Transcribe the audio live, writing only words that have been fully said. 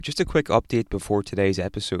Just a quick update before today's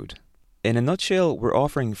episode. In a nutshell, we're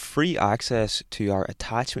offering free access to our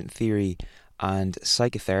attachment theory and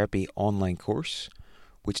psychotherapy online course,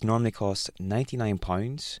 which normally costs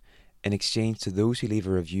 £99 in exchange to those who leave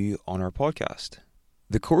a review on our podcast.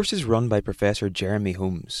 The course is run by Professor Jeremy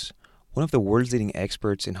Holmes, one of the world's leading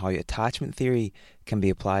experts in how attachment theory can be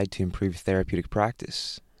applied to improve therapeutic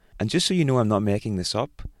practice. And just so you know I'm not making this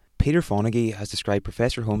up, Peter Fonagy has described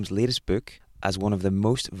Professor Holmes' latest book as one of the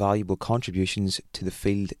most valuable contributions to the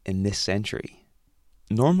field in this century.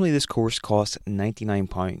 Normally this course costs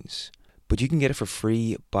 £99, but you can get it for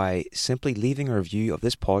free by simply leaving a review of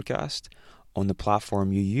this podcast on the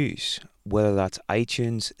platform you use, whether that's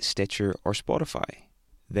iTunes, Stitcher or Spotify.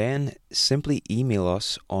 Then simply email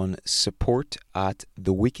us on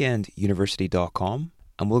support@theweekenduniversity.com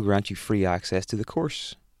and we'll grant you free access to the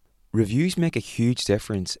course. Reviews make a huge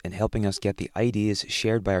difference in helping us get the ideas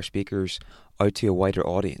shared by our speakers out to a wider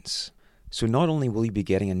audience. So not only will you be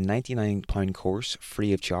getting a £99 course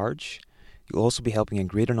free of charge, you'll also be helping a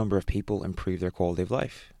greater number of people improve their quality of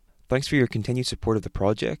life. Thanks for your continued support of the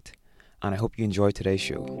project, and I hope you enjoy today's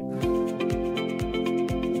show.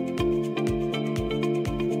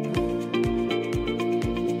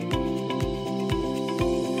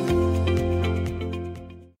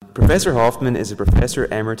 Professor Hoffman is a Professor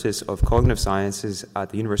Emeritus of Cognitive Sciences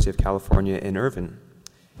at the University of California in Irvine.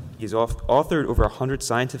 He has authored over 100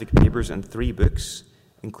 scientific papers and 3 books,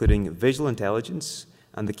 including Visual Intelligence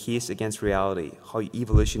and The Case Against Reality, How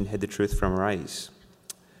Evolution Hid the Truth from Our Eyes.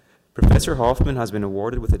 Professor Hoffman has been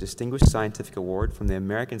awarded with a Distinguished Scientific Award from the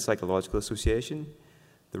American Psychological Association,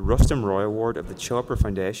 the Rustum Roy Award of the Chopra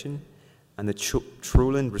Foundation, and the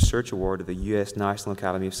Troland Research Award of the U.S. National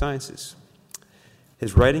Academy of Sciences.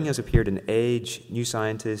 His writing has appeared in Age, New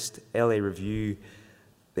Scientist, LA Review,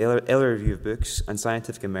 the LA Review of Books, and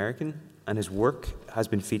Scientific American, and his work has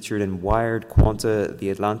been featured in Wired, Quanta, The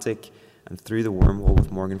Atlantic, and Through the Wormhole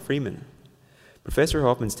with Morgan Freeman. Professor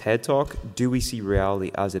Hoffman's TED Talk, Do We See Reality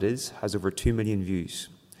as It Is, has over 2 million views.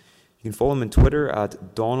 You can follow him on Twitter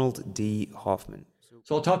at Donald D. Hoffman.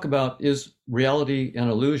 So I'll talk about, is reality an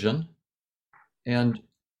illusion? And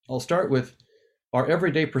I'll start with our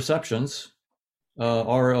everyday perceptions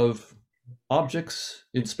are of objects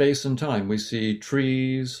in space and time. We see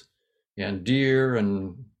trees and deer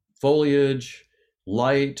and foliage,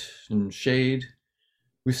 light and shade.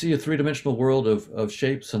 We see a three-dimensional world of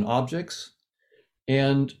shapes and objects.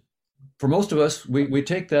 And for most of us, we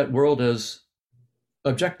take that world as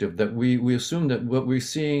objective, that we assume that what we're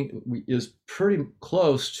seeing is pretty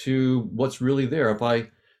close to what's really there. If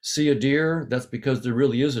I see a deer, that's because there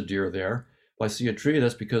really is a deer there. If I see a tree,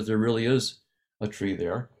 that's because there really is a tree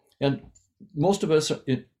there. And most of us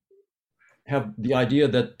have the idea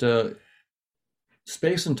that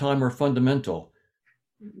space and time are fundamental.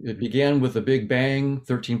 It began with the Big Bang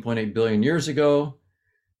 13.8 billion years ago.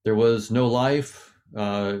 There was no life,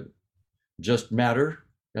 just matter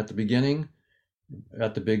at the beginning,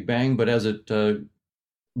 at the Big Bang. But as it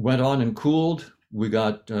went on and cooled, we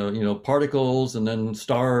got particles and then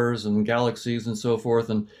stars and galaxies and so forth.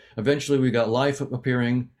 And eventually we got life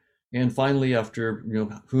appearing. And finally, after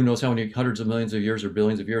who knows how many hundreds of millions of years or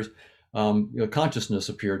billions of years, consciousness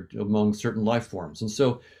appeared among certain life forms. And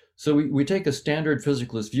so we take a standard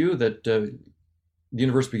physicalist view that the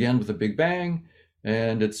universe began with a Big Bang,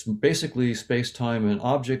 and it's basically space-time and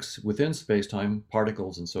objects within space-time,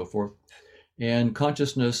 particles and so forth. And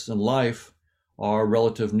consciousness and life are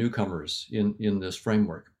relative newcomers in this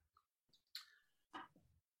framework.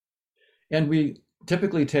 And we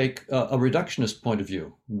typically take a reductionist point of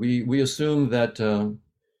view. We assume that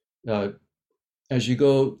as you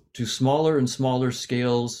go to smaller and smaller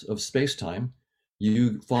scales of space-time,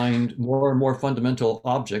 you find more and more fundamental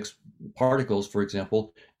objects, particles, for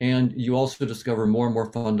example, and you also discover more and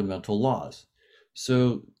more fundamental laws.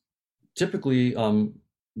 So typically,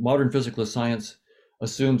 modern physicalist science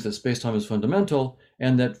assumes that space-time is fundamental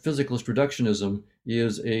and that physicalist reductionism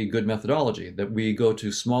is a good methodology, that we go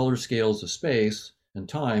to smaller scales of space and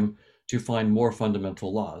time to find more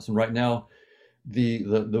fundamental laws. And right now, the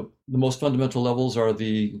most fundamental levels are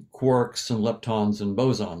the quarks and leptons and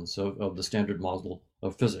bosons of the standard model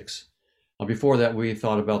of physics. Before that, we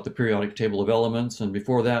thought about the periodic table of elements, and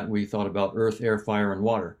before that, we thought about earth, air, fire, and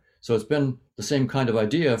water. So it's been the same kind of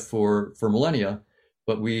idea for millennia,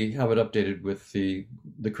 but we have it updated with the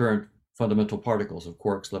current fundamental particles of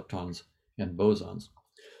quarks, leptons, and bosons.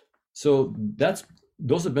 So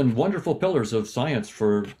those have been wonderful pillars of science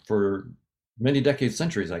for many decades,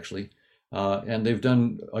 centuries actually, and they've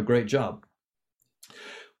done a great job.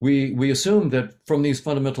 We assume that from these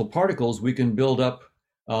fundamental particles we can build up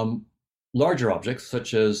larger objects,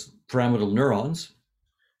 such as pyramidal neurons.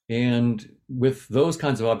 And with those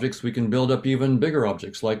kinds of objects, we can build up even bigger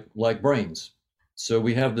objects like brains. So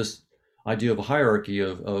we have this idea of a hierarchy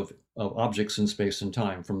of objects in space and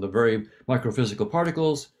time, from the very microphysical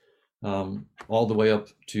particles all the way up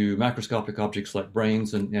to macroscopic objects like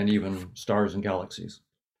brains and even stars and galaxies.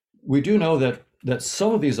 We do know that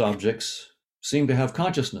some of these objects seem to have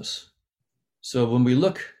consciousness. So when we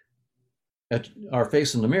look at our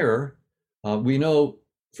face in the mirror, we know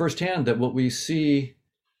firsthand that what we see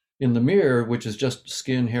in the mirror, which is just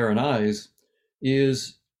skin, hair, and eyes,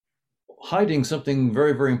 is hiding something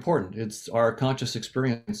very, very important. It's our conscious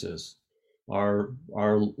experiences, our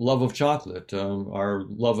love of chocolate, our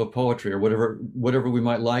love of poetry, or whatever we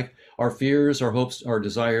might like, our fears, our hopes, our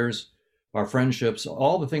desires, our friendships,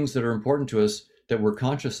 all the things that are important to us that we're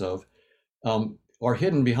conscious of are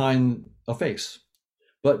hidden behind a face.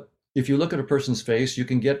 But if you look at a person's face, you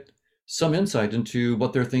can get some insight into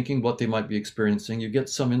what they're thinking, what they might be experiencing. You get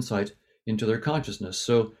some insight into their consciousness.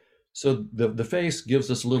 So the face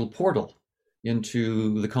gives us a little portal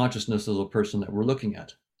into the consciousness of the person that we're looking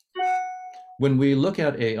at. When we look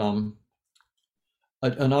at an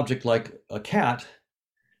object like a cat,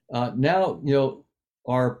 now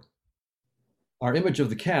our image of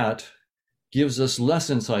the cat gives us less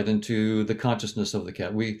insight into the consciousness of the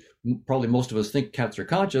cat. Probably most of us think cats are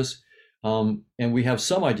conscious, and we have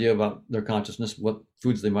some idea about their consciousness, what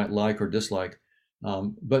foods they might like or dislike,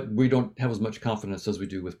 but we don't have as much confidence as we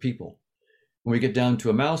do with people. When we get down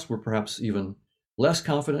to a mouse, we're perhaps even less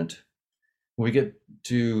confident. When we get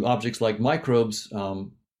to objects like microbes,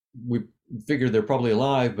 we figure they're probably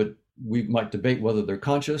alive, but we might debate whether they're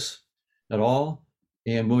conscious at all.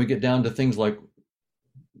 And when we get down to things like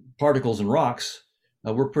particles and rocks,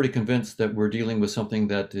 we're pretty convinced that we're dealing with something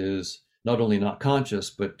that is not only not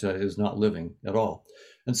conscious, but is not living at all.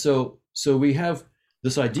 And so we have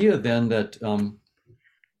this idea then that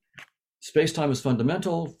space-time is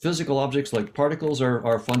fundamental. Physical objects like particles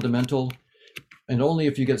are fundamental. And only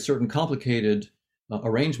if you get certain complicated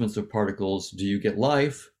arrangements of particles do you get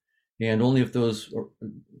life. And only if those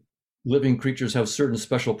living creatures have certain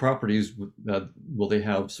special properties will they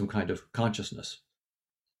have some kind of consciousness.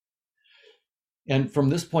 And from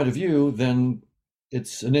this point of view, then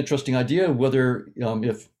it's an interesting idea whether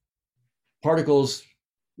if particles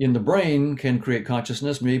in the brain can create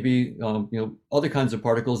consciousness, maybe other kinds of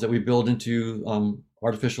particles that we build into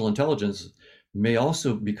artificial intelligence may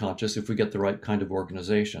also be conscious if we get the right kind of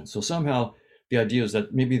organization. So somehow the idea is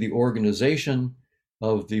that maybe the organization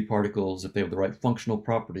of the particles, if they have the right functional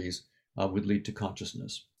properties, would lead to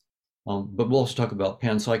consciousness. But we'll also talk about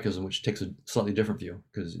panpsychism, which takes a slightly different view,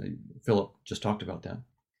 because Philip just talked about that.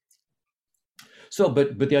 So,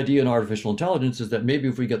 but the idea in artificial intelligence is that maybe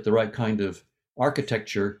if we get the right kind of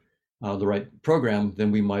architecture, the right program,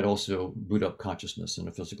 then we might also boot up consciousness in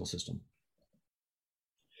a physical system.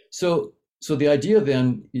 So the idea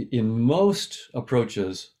then in most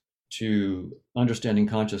approaches to understanding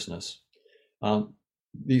consciousness,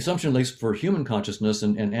 the assumption, at least for human consciousness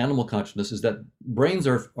and animal consciousness, is that brains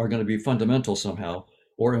are going to be fundamental somehow,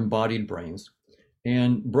 or embodied brains.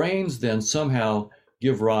 And brains then somehow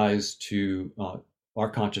give rise to our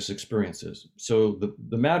conscious experiences. So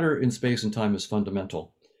the matter in space and time is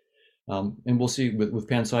fundamental. And we'll see with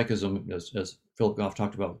panpsychism, as Philip Goff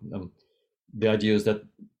talked about, the idea is that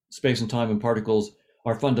space and time and particles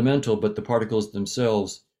are fundamental, but the particles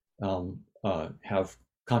themselves have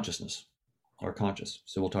consciousness, are conscious.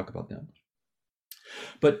 So we'll talk about that.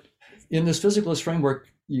 But in this physicalist framework,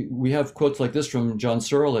 we have quotes like this from John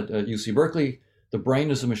Searle at UC Berkeley: "The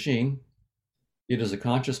brain is a machine. It is a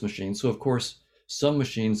conscious machine. So of course, some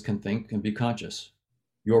machines can think and be conscious.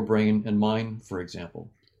 Your brain and mine, for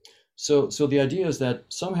example." So the idea is that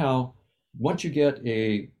somehow, once you get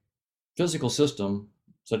a physical system,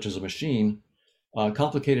 such as a machine,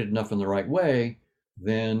 complicated enough in the right way,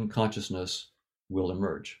 then consciousness will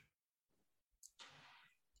emerge.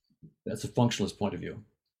 That's a functionalist point of view.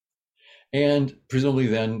 And presumably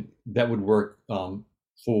then that would work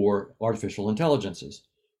for artificial intelligences.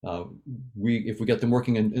 If we get them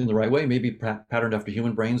working in the right way, maybe patterned after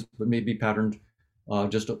human brains, but maybe patterned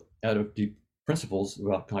just out of deep principles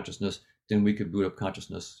about consciousness, then we could boot up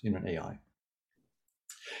consciousness in an AI.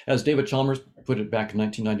 As David Chalmers put it back in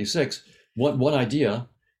 1996, one idea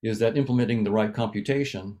is that implementing the right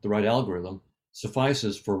computation, the right algorithm,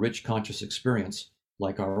 suffices for rich conscious experience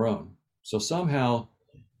like our own. So somehow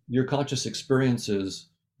your conscious experiences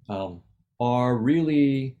are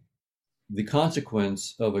really the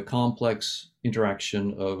consequence of a complex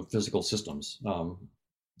interaction of physical systems,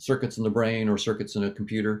 circuits in the brain or circuits in a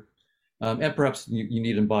computer. And perhaps you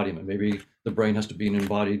need embodiment. Maybe the brain has to be an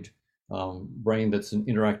embodied brain that's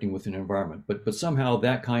interacting with an environment. But somehow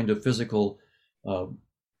that kind of physical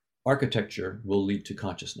architecture will lead to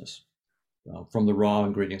consciousness from the raw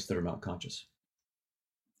ingredients that are not conscious.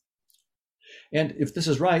 And if this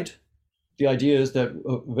is right, the idea is that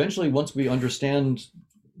eventually, once we understand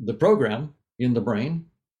the program in the brain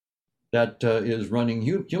that is running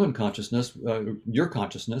human consciousness, your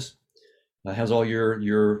consciousness has all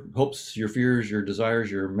your hopes, your fears, your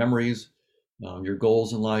desires, your memories, your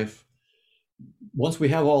goals in life. Once we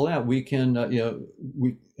have all that, we can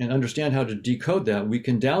and understand how to decode that. We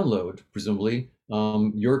can download, presumably,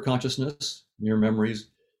 your consciousness, your memories,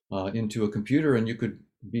 into a computer, and you could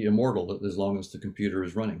be immortal as long as the computer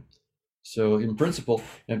is running. So in principle,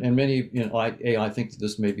 and many AI think that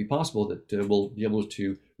this may be possible, that we'll be able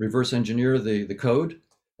to reverse engineer the code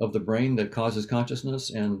of the brain that causes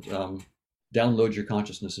consciousness and download your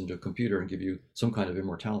consciousness into a computer and give you some kind of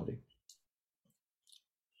immortality.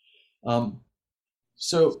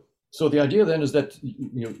 So the idea then is that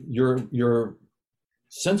your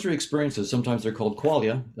sensory experiences, sometimes they're called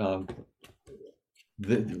qualia,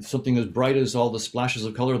 something as bright as all the splashes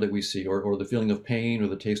of color that we see, or the feeling of pain, or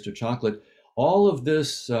the taste of chocolate, all of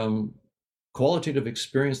this qualitative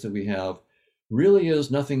experience that we have really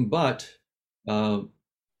is nothing but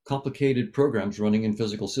complicated programs running in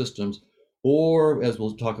physical systems, or, as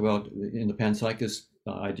we'll talk about in the panpsychist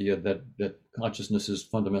idea, that consciousness is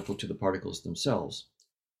fundamental to the particles themselves.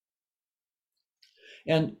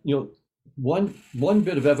 And one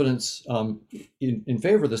bit of evidence in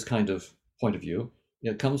favor of this kind of point of view,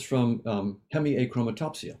 it comes from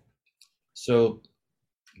hemiachromatopsia. So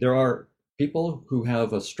there are people who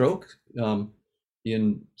have a stroke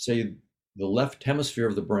in, say, the left hemisphere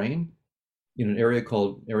of the brain, in an area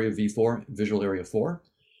called area V4, visual area 4.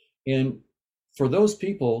 And for those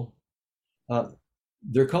people,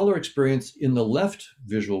 their color experience in the left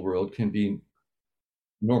visual world can be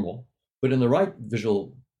normal, but in the right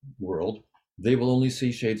visual world, they will only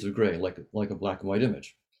see shades of gray, like a black and white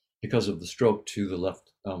image, because of the stroke to the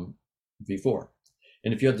left V4.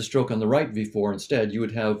 And if you had the stroke on the right V4 instead, you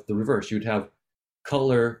would have the reverse. You would have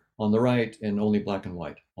color on the right and only black and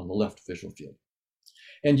white on the left visual field.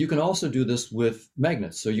 And you can also do this with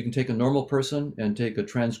magnets. So you can take a normal person and take a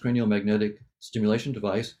transcranial magnetic stimulation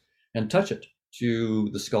device and touch it to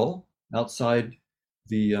the skull outside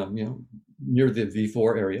the, near the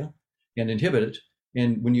V4 area, and inhibit it.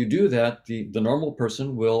 And when you do that, the normal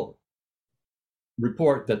person will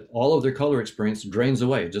report that all of their color experience drains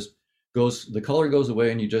away. It just goes, the color goes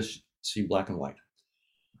away, and you just see black and white.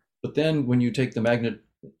 But then when you take the magnet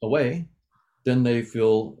away, then they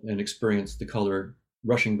feel and experience the color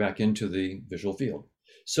rushing back into the visual field.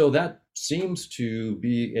 So that seems to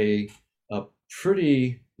be a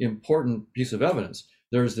pretty important piece of evidence.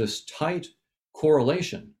 There's this tight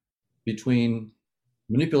correlation between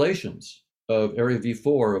manipulations of area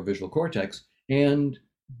V4 of visual cortex and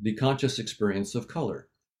the conscious experience of color.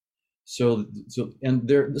 So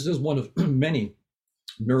this is one of many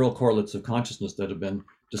neural correlates of consciousness that have been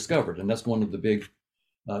discovered, and that's one of the big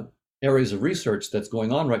areas of research that's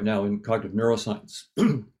going on right now in cognitive neuroscience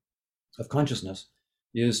of consciousness,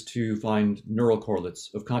 is to find neural correlates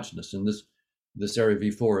of consciousness, and this area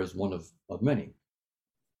V4 is one of many.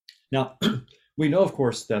 Now, we know, of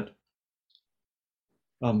course, that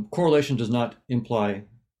correlation does not imply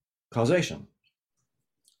causation.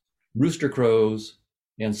 Rooster crows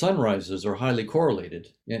and sunrises are highly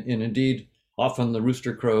correlated, and indeed, often the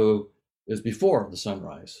rooster crow is before the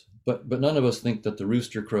sunrise, but none of us think that the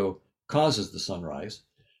rooster crow causes the sunrise.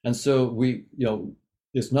 And so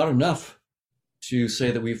it's not enough to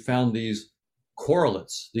say that we've found these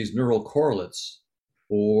correlates, these neural correlates,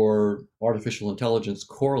 or artificial intelligence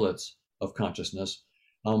correlates of consciousness.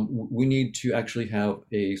 We need to actually have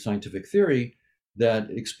a scientific theory that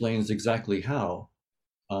explains exactly how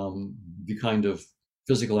the kind of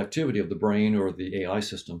physical activity of the brain or the AI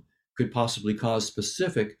system could possibly cause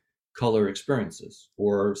specific color experiences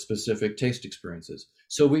or specific taste experiences.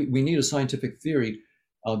 So we need a scientific theory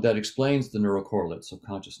that explains the neural correlates of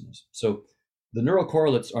consciousness. So the neural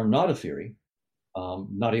correlates are not a theory,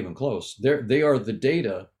 not even close. They are the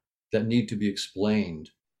data that need to be explained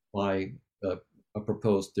by a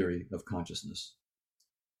proposed theory of consciousness.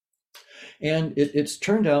 And it's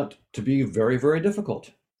turned out to be very, very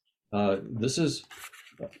difficult. This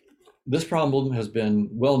problem has been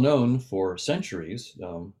well known for centuries.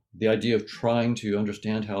 The idea of trying to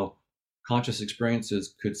understand how conscious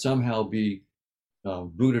experiences could somehow be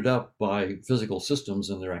booted up by physical systems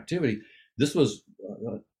and their activity. This was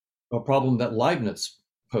a problem that Leibniz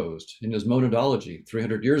posed in his monadology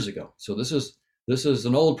 300 years ago. So this is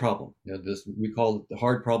an old problem. This we call it the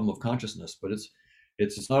hard problem of consciousness, but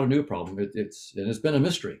it's not a new problem. It's been a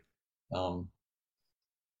mystery.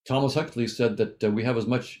 Thomas Huxley said that we have as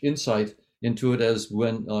much insight into it as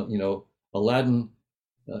when Aladdin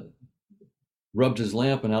rubbed his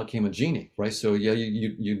lamp and out came a genie, right? So yeah,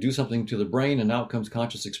 you do something to the brain and out comes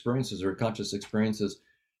conscious experiences, or conscious experiences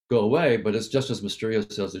go away, but it's just as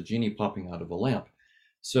mysterious as a genie popping out of a lamp.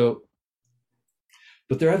 So,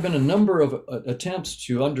 but there have been a number of attempts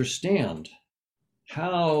to understand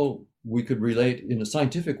how we could relate in a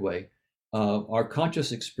scientific way our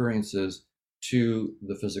conscious experiences to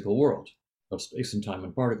the physical world of space and time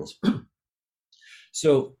and particles.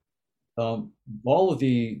 So all of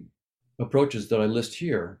the approaches that I list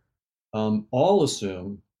here all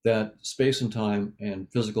assume that space and time and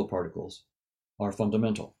physical particles are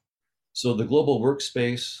fundamental. So the global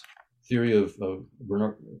workspace theory of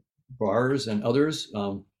Bernard Bars and others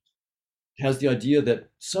has the idea that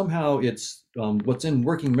somehow it's what's in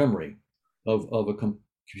working memory of a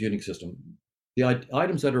computing system. The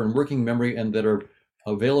items that are in working memory and that are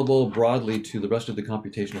available broadly to the rest of the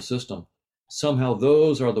computational system, somehow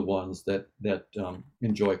those are the ones that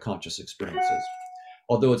enjoy conscious experiences,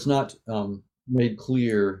 although it's not made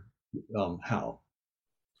clear how.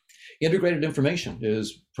 Integrated information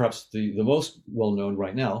is perhaps the most well-known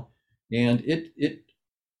right now, and it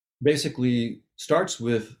basically starts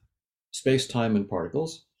with space, time, and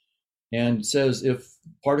particles, and says if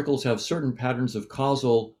particles have certain patterns of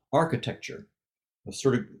causal architecture, a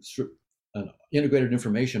sort of an integrated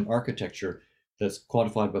information architecture that's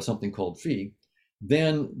quantified by something called phi,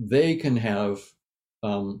 then they can have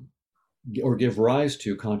or give rise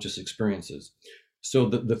to conscious experiences. So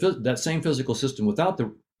that same physical system without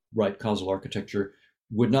the right causal architecture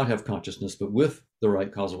would not have consciousness, but with the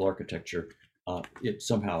right causal architecture, it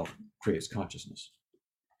somehow creates consciousness.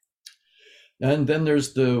 And then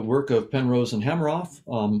there's the work of Penrose and Hameroff,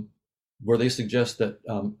 where they suggest that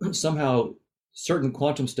somehow certain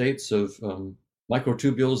quantum states of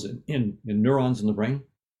microtubules in neurons in the brain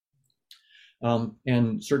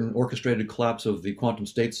and certain orchestrated collapse of the quantum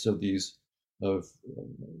states of these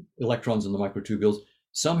electrons in the microtubules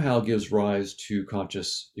somehow gives rise to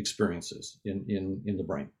conscious experiences in the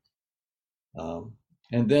brain.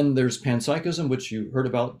 And then there's panpsychism, which you heard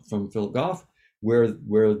about from Philip Goff,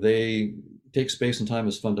 where they take space and time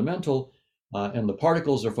as fundamental, and the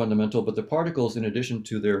particles are fundamental, but the particles, in addition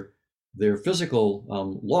to their physical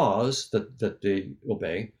laws that they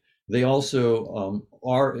obey, they also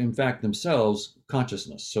are in fact themselves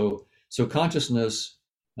consciousness. So consciousness,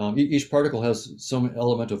 each particle has some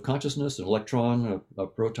element of consciousness, an electron, a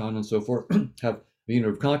proton, and so forth, have a unit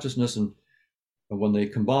of consciousness, and when they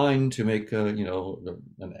combine to make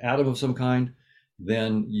an atom of some kind,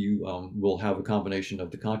 then you will have a combination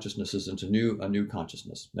of the consciousnesses into a new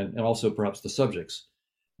consciousness, and also perhaps the subjects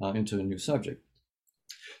into a new subject.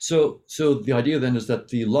 So the idea then is that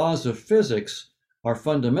the laws of physics are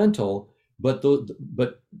fundamental, but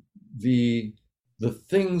the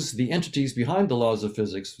things, the entities behind the laws of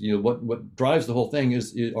physics, what drives the whole thing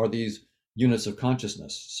are these units of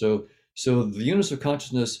consciousness. So the units of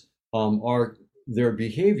consciousness are, their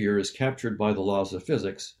behavior is captured by the laws of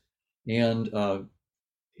physics, but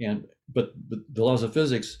the laws of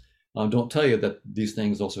physics don't tell you that these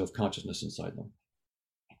things also have consciousness inside them.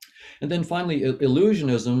 And then finally,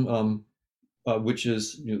 illusionism, which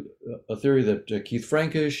is a theory that Keith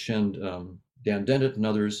Frankish and Dan Dennett and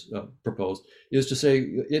others proposed, is to say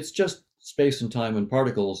it's just space and time and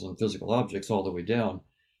particles and physical objects all the way down.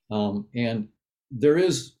 And there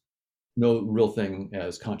is no real thing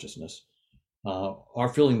as consciousness. Our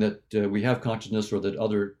feeling that we have consciousness or that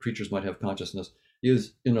other creatures might have consciousness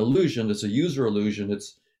is an illusion. It's a user illusion.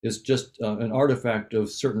 It's just an artifact of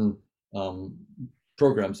certain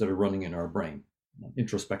programs that are running in our brain,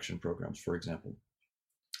 introspection programs, for example.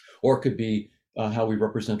 Or it could be how we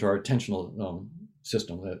represent our attentional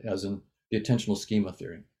system, as in the attentional schema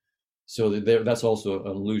theory. So that's also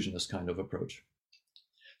an illusionist kind of approach.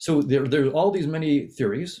 So there are all these many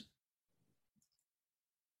theories.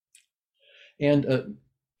 And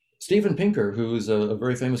Steven Pinker, who is a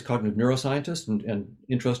very famous cognitive neuroscientist and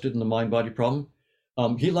interested in the mind-body problem,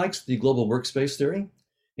 he likes the global workspace theory.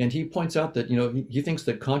 And he points out that, he thinks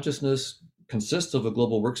that consciousness consists of a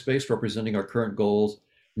global workspace representing our current goals,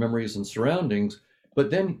 memories, and surroundings.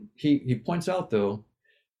 But then he points out, though,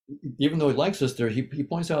 even though he likes this theory, he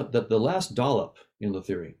points out that the last dollop in the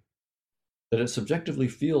theory, that it subjectively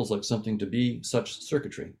feels like something to be such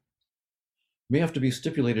circuitry, may have to be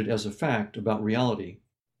stipulated as a fact about reality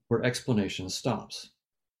where explanation stops.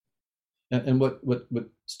 And what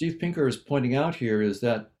Steve Pinker is pointing out here is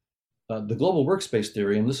that the global workspace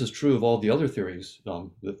theory, and this is true of all the other theories,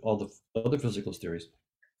 all the other physicalist theories,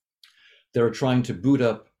 that are trying to boot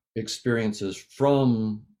up experiences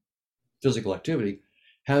from physical activity,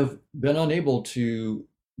 have been unable to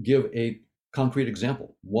give a concrete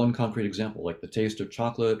example, one concrete example, like the taste of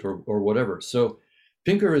chocolate or whatever. So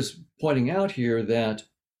Pinker is pointing out here that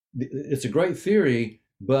it's a great theory,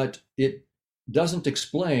 but it doesn't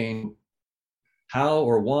explain how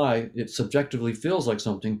or why it subjectively feels like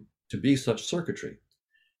something to be such circuitry.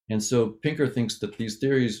 And so Pinker thinks that these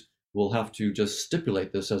theories will have to just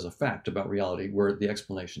stipulate this as a fact about reality where the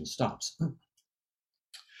explanation stops.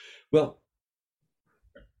 Well,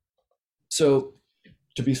 so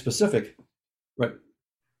to be specific, right,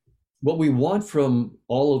 what we want from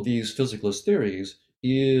all of these physicalist theories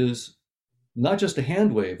is not just a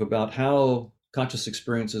hand wave about how conscious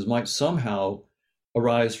experiences might somehow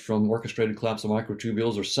arise from orchestrated collapse of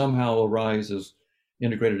microtubules or somehow arise as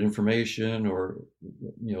integrated information or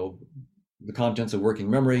the contents of working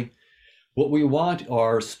memory. What we want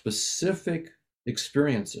are specific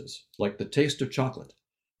experiences, like the taste of chocolate.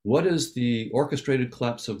 What is the orchestrated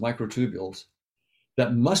collapse of microtubules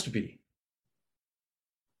that must be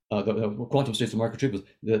the quantum states of microtubules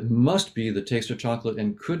that must be the taste of chocolate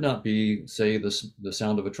and could not be, say, the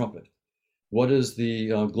sound of a trumpet? What is the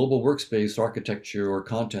global workspace architecture or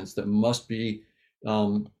contents that must be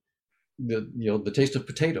the taste of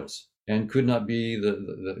potatoes and could not be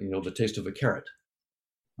the taste of a carrot?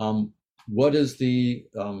 What is the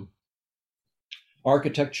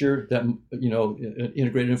architecture that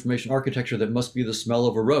integrated information architecture that must be the smell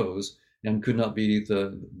of a rose and could not be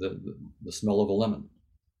the smell of a lemon?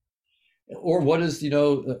 Or what is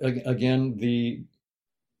again the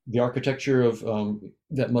architecture of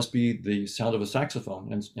that must be the sound of a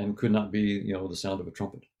saxophone and could not be the sound of a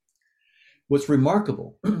trumpet? What's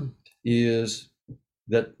remarkable is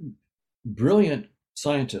that brilliant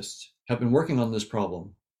scientists have been working on this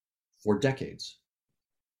problem for decades,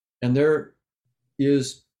 and there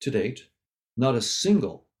is to date not a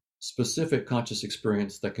single specific conscious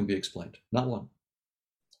experience that can be explained, not one.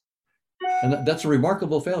 And that's a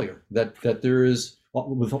remarkable failure, that there is,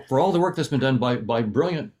 for all the work that's been done by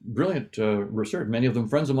brilliant research, many of them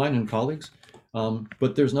friends of mine and colleagues,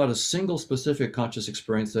 but there's not a single specific conscious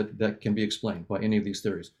experience that can be explained by any of these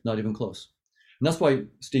theories, not even close. And that's why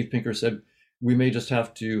Steve Pinker said we may just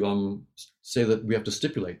have to say that we have to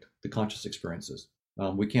stipulate the conscious experiences.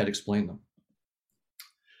 We can't explain them.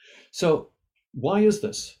 So why is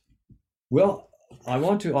this? Well, I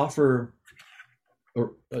want to offer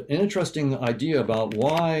an interesting idea about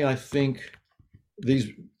why I think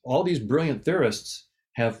all these brilliant theorists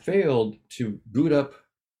have failed to boot up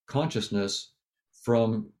consciousness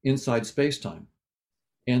from inside space-time.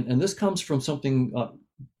 And this comes from something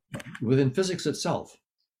within physics itself.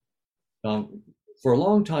 For a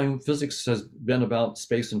long time, physics has been about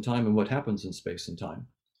space and time and what happens in space and time.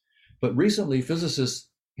 But recently, physicists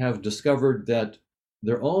have discovered that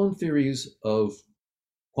their own theories of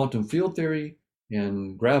quantum field theory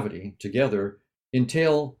and gravity together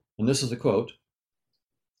entail, and this is a quote,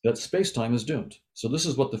 that space-time is doomed. So this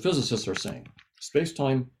is what the physicists are saying.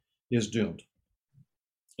 Space-time is doomed.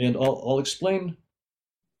 And I'll explain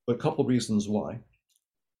a couple reasons why.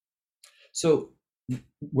 So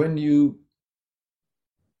when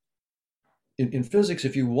in physics,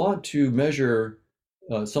 if you want to measure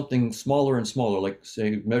something smaller and smaller, like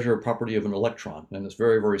say measure a property of an electron, and it's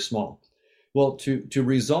very, very small. Well, to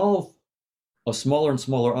resolve a smaller and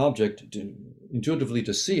smaller object, intuitively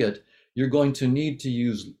to see it, you're going to need to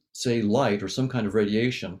use, say, light or some kind of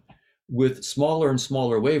radiation with smaller and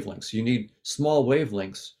smaller wavelengths. You need small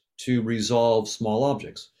wavelengths to resolve small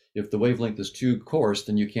objects. If the wavelength is too coarse,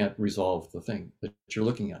 then you can't resolve the thing that you're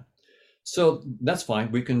looking at. So that's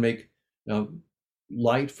fine. We can make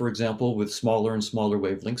light, for example, with smaller and smaller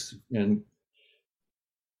wavelengths. And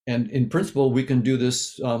in principle, we can do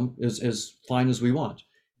this as fine as we want.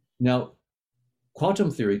 Now,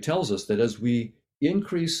 quantum theory tells us that as we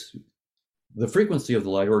increase the frequency of the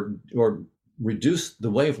light or reduce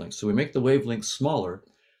the wavelength, so we make the wavelength smaller,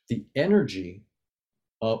 the energy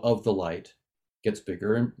of the light gets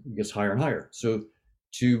bigger and gets higher and higher. So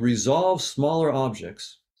to resolve smaller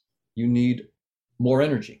objects, you need more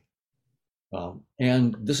energy.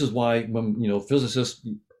 And this is why when physicists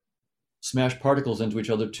smash particles into each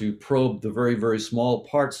other to probe the very, very small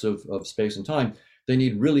parts of space and time, they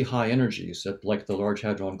need really high energies, like the Large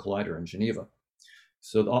Hadron Collider in Geneva.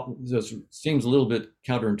 So this seems a little bit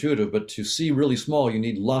counterintuitive, but to see really small, you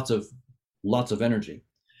need lots of energy.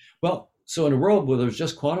 Well, so in a world where there's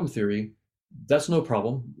just quantum theory, that's no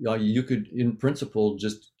problem. You could, in principle,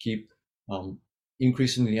 just keep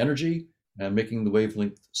increasing the energy and making the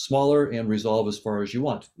wavelength smaller and resolve as far as you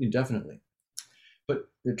want indefinitely. But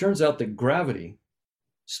it turns out that gravity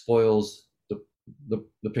spoils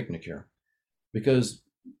the picnic here, because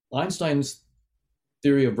Einstein's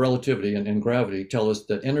theory of relativity and gravity tell us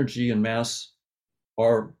that energy and mass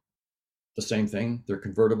are the same thing. They're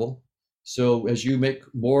convertible. So as you make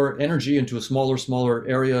more energy into a smaller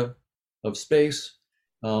area of space,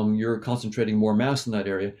 you're concentrating more mass in that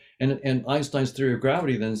area. And Einstein's theory of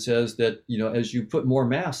gravity then says that, as you put more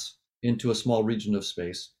mass into a small region of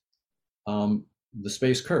space, the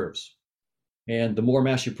space curves. And the more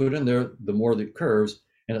mass you put in there, the more it curves.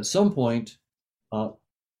 And at some point,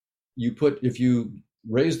 if you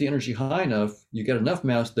raise the energy high enough, you get enough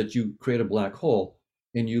mass that you create a black hole,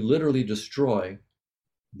 and you literally destroy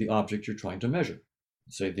the object you're trying to measure,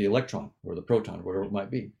 say the electron or the proton, whatever it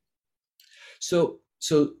might be. So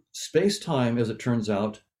space-time, as it turns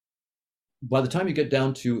out, by the time you get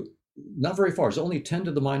down to not very far, it's only 10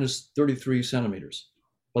 to the minus 33 centimeters.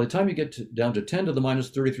 By the time you get down to 10 to the minus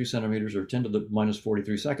 33 centimeters or 10 to the minus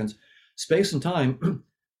 43 seconds, space and time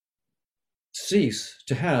cease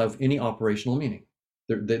to have any operational meaning.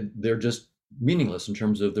 They're just meaningless in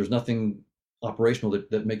terms of there's nothing operational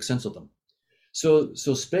that makes sense of them. So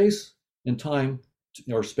space and time,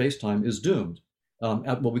 or space-time, is doomed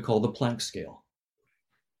at what we call the Planck scale.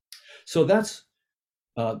 So that's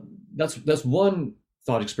one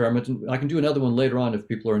thought experiment, and I can do another one later on if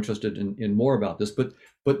people are interested in more about this. But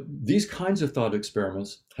these kinds of thought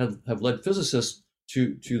experiments have led physicists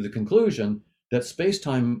to the conclusion that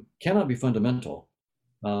space-time cannot be fundamental,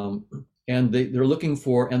 and they're looking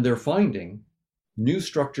for, and they're finding, new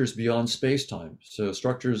structures beyond space-time. So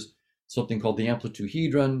structures, something called the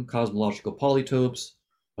amplituhedron, cosmological polytopes,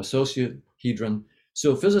 associahedron.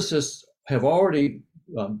 So physicists have already,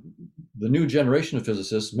 the new generation of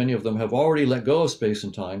physicists, many of them have already let go of space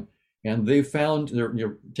and time, and they've found,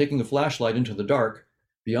 they're taking a flashlight into the dark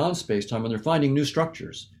beyond space-time, and they're finding new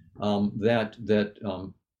structures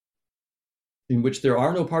in which there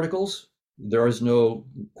are no particles, there is no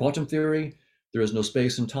quantum theory, there is no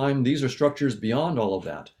space and time. These are structures beyond all of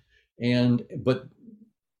that. But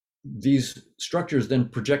these structures then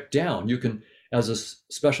project down. You can, as a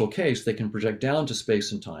special case, they can project down to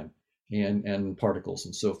space and time and particles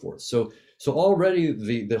and so forth. So already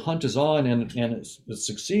the hunt is on, and it's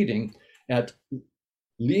succeeding at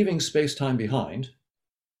leaving space-time behind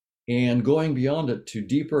and going beyond it to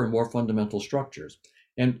deeper and more fundamental structures.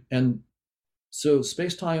 And so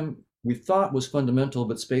space-time, we thought, was fundamental,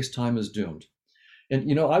 but space-time is doomed.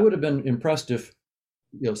 And I would have been impressed if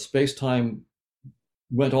space-time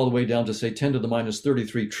went all the way down to, say, 10 to the minus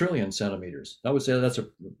 33 trillion centimeters. I would say that's a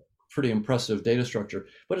pretty impressive data structure,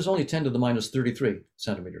 but it's only 10 to the minus 33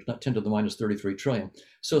 centimeters, not 10 to the minus 33 trillion.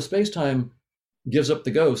 So space-time gives up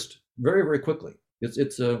the ghost very, very quickly.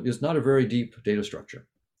 It's not a very deep data structure.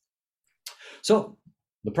 So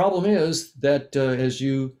the problem is that as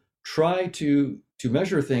you try to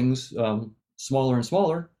measure things smaller and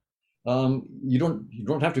smaller, you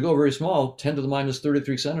don't have to go very small. 10 to the minus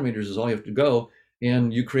 33 centimeters is all you have to go,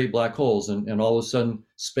 and you create black holes, and all of a sudden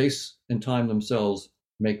space and time themselves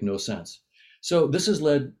make no sense. So this has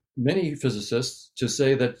led many physicists to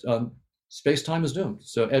say that space-time is doomed.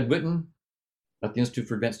 So Ed Witten at the Institute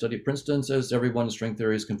for Advanced Study at Princeton says everyone in string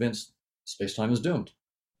theory is convinced space-time is doomed.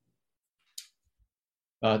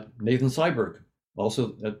 Nathan Seiberg,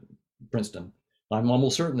 also at Princeton, I'm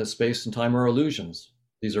almost certain that space and time are illusions.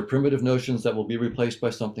 These are primitive notions that will be replaced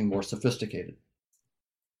by something more sophisticated.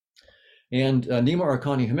 And Nima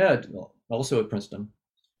Arkani Hamed, also at Princeton,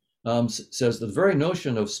 says that the very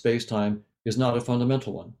notion of space-time is not a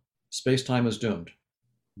fundamental one. Space-time is doomed.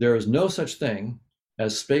 There is no such thing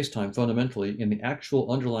as space-time fundamentally in the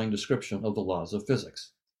actual underlying description of the laws of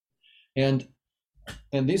physics. And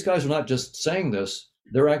these guys are not just saying this,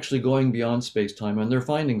 they're actually going beyond space-time, and they're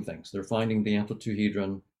finding things. They're finding the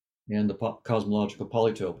amplituhedron and the cosmological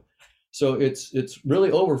polytope. So it's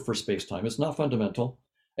really over for space-time. It's not fundamental.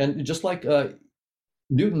 And just like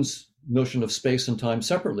Newton's notion of space and time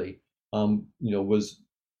separately, was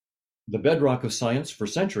the bedrock of science for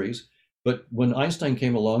centuries. But when Einstein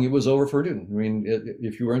came along, it was over for Newton. I mean,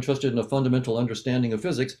 if you were interested in a fundamental understanding of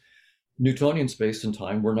physics, Newtonian space and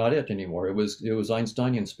time were not it anymore. It was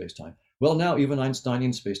Einsteinian space-time. Well, now even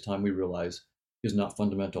Einsteinian space-time, we realize, is not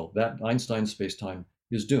fundamental. That Einstein space-time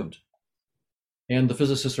is doomed. And the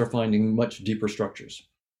physicists are finding much deeper structures.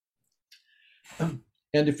 And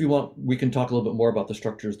if you want, we can talk a little bit more about the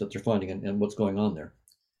structures that they're finding and what's going on there.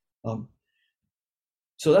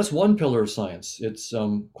 So that's one pillar of science. It's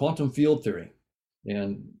quantum field theory,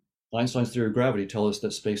 and Einstein's theory of gravity tell us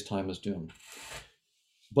that space-time is doomed.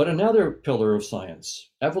 But another pillar of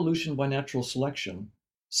science, evolution by natural selection,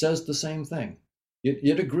 says the same thing.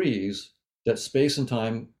 It agrees that space and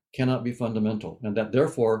time cannot be fundamental, and that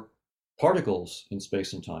therefore particles in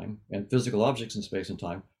space and time and physical objects in space and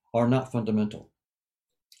time are not fundamental.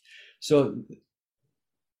 So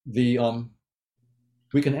we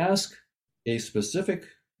can ask a specific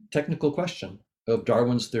technical question of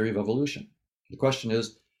Darwin's theory of evolution. The question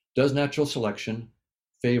is, does natural selection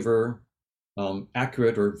favor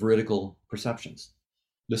accurate or veridical perceptions?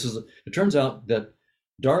 It turns out that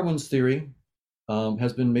Darwin's theory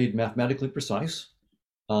has been made mathematically precise,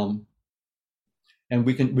 and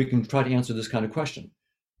we can try to answer this kind of question.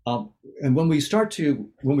 And when we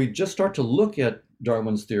just start to look at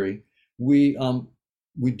Darwin's theory, we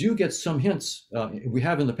do get some hints we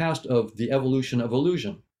have in the past of the evolution of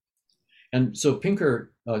illusion. And so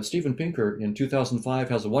Steven Pinker in 2005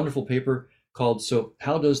 has a wonderful paper called "So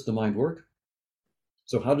How Does the Mind Work?"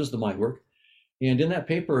 So how does the mind work? And in that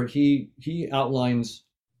paper, he outlines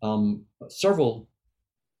several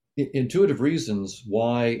intuitive reasons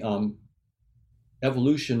why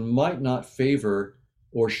evolution might not favor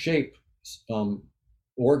or shape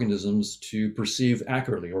organisms to perceive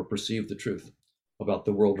accurately or perceive the truth about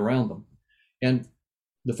the world around them. And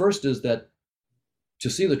the first is that to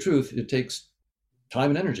see the truth, it takes time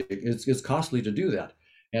and energy. It's costly to do that.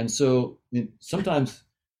 And so sometimes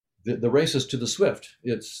the race is to the swift.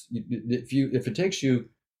 If it takes you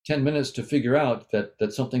 10 minutes to figure out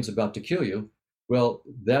that something's about to kill you, well,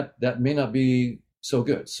 that may not be so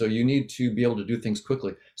good. So you need to be able to do things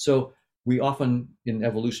quickly. So we often in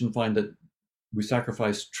evolution find that we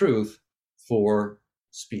sacrifice truth for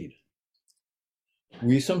speed.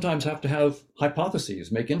 We sometimes have to have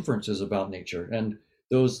hypotheses, make inferences about nature, and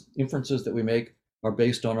those inferences that we make are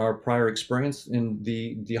based on our prior experience and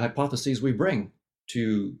the hypotheses we bring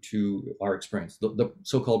to our experience, the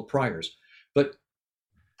so-called priors. But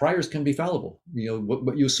priors can be fallible.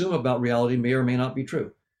 What you assume about reality may or may not be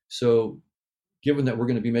true. So given that we're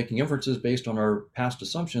going to be making inferences based on our past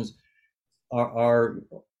assumptions, our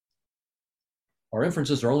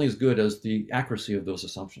inferences are only as good as the accuracy of those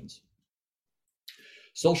assumptions.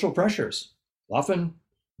 Social pressures. Often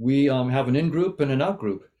we have an in-group and an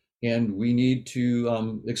out-group, and we need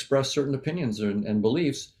to express certain opinions and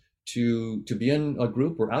beliefs to be in a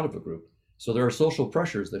group or out of a group. So there are social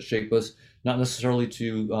pressures that shape us, not necessarily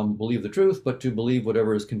to believe the truth, but to believe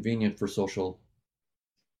whatever is convenient for social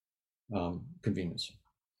convenience.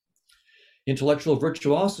 Intellectual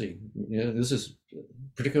virtuosity. This is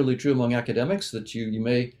particularly true among academics, that you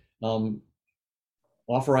may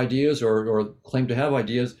offer ideas or claim to have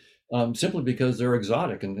ideas simply because they're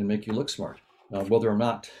exotic and make you look smart, whether or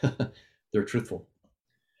not they're truthful.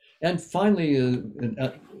 And finally,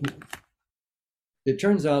 it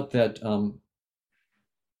turns out that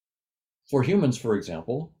for humans, for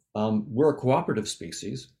example, we're a cooperative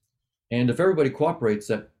species. And if everybody cooperates,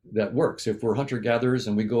 that works. If we're hunter-gatherers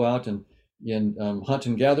and we go out and hunt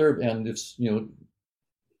and gather, and if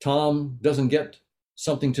Tom doesn't get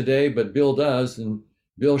something today, but Bill does, and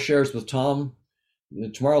Bill shares with Tom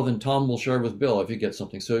tomorrow, then Tom will share with Bill if he gets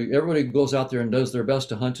something. So everybody goes out there and does their best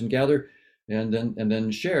to hunt and gather, and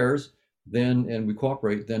then shares, and we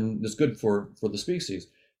cooperate, then it's good for the species.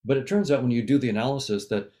 But it turns out when you do the analysis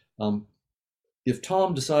that if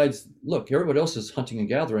Tom decides, look, everybody else is hunting and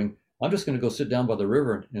gathering, I'm just going to go sit down by the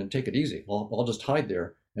river and take it easy. I'll just hide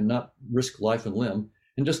there and not risk life and limb,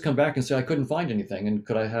 and just come back and say I couldn't find anything, and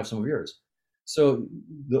could I have some of yours? So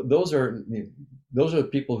those are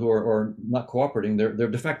people who are not cooperating. They're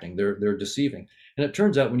defecting. They're deceiving. And it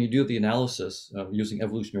turns out when you do the analysis using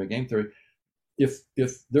evolutionary game theory, if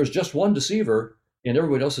there's just one deceiver and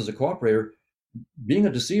everybody else is a cooperator, being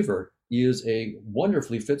a deceiver is a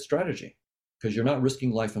wonderfully fit strategy, because you're not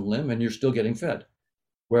risking life and limb and you're still getting fed,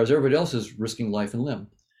 whereas everybody else is risking life and limb.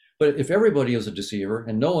 But if everybody is a deceiver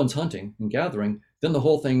and no one's hunting and gathering, then the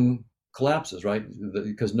whole thing collapses, right?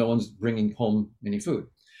 Because no one's bringing home any food.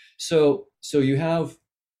 So you have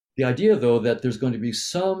the idea, though, that there's going to be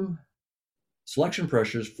some selection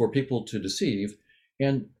pressures for people to deceive,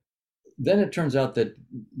 and then it turns out that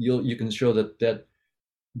you can show that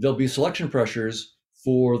there'll be selection pressures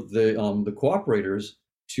for the cooperators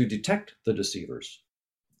to detect the deceivers,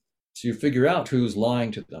 to figure out who's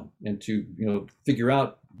lying to them, and to figure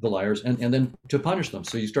out the liars, and then to punish them.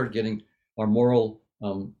 So you start getting our moral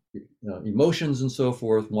emotions and so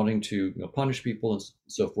forth, wanting to punish people and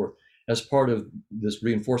so forth, as part of this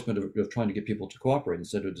reinforcement of trying to get people to cooperate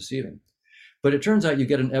instead of deceiving. But it turns out you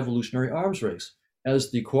get an evolutionary arms race.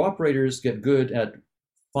 as the cooperators get good at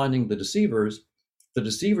finding the deceivers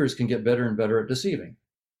can get better and better at deceiving.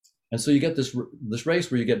 And so you get this race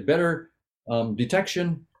where you get better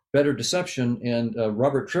detection, better deception. And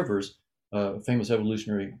Robert Trivers, a famous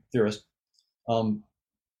evolutionary theorist,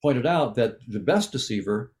 pointed out that the best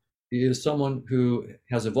deceiver is someone who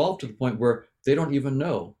has evolved to the point where they don't even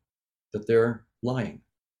know that they're lying.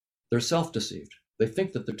 They're self-deceived. They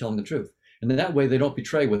think that they're telling the truth. And in that way, they don't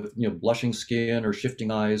betray with blushing skin or shifting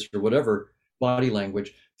eyes or whatever body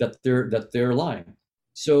language that they're lying.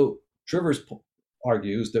 So Trivers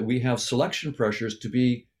argues that we have selection pressures to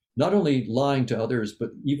be not only lying to others,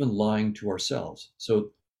 but even lying to ourselves.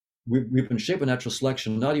 So we've been shaped by natural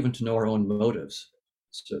selection, not even to know our own motives.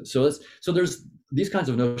 So there's these kinds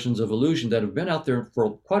of notions of illusion that have been out there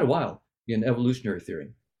for quite a while in evolutionary theory.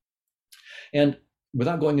 And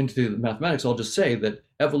without going into the mathematics, I'll just say that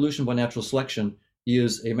evolution by natural selection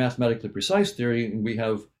is a mathematically precise theory, and we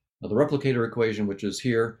have the replicator equation, which is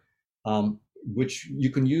here, which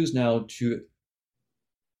you can use now to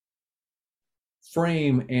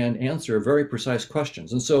frame and answer very precise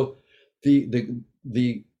questions. And so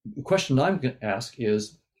the question I'm going to ask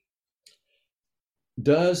is,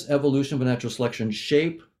 does evolution by natural selection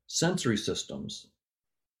shape sensory systems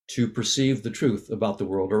to perceive the truth about the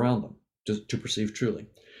world around them, to perceive truly?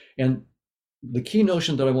 And the key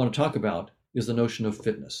notion that I want to talk about is the notion of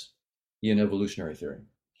fitness in evolutionary theory,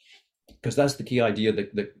 because that's the key idea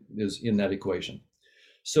that is in that equation.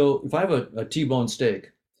 So if I have a T-bone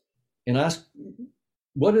steak and ask,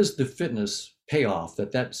 what is the fitness payoff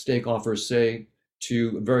that steak offers, say,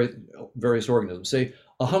 to various organisms, say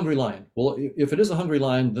a hungry lion? Well, if it is a hungry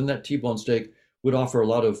lion, then that T-bone steak would offer a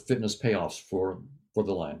lot of fitness payoffs for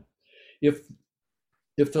the lion. If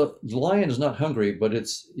the lion is not hungry, but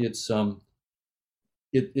it's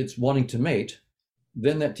wanting to mate,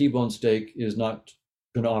 then that T-bone steak is not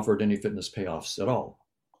going to offer any fitness payoffs at all.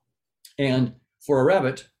 And for a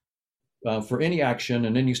rabbit, for any action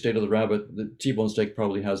in any state of the rabbit, the T-bone steak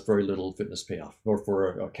probably has very little fitness payoff, or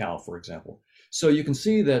for a cow, for example. So you can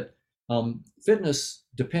see that fitness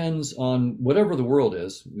depends on whatever the world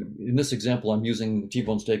is. In this example, I'm using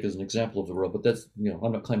T-bone steak as an example of the world, but that's,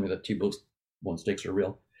 I'm not claiming that T-bone steaks are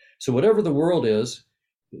real. So whatever the world is,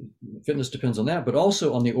 fitness depends on that, but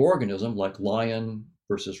also on the organism, like lion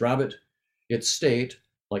versus rabbit, its state,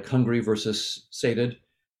 like hungry versus sated,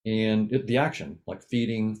 and the action, like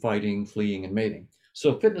feeding, fighting, fleeing, and mating.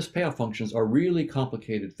 So fitness payoff functions are really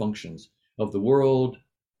complicated functions of the world,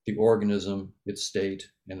 the organism, its state,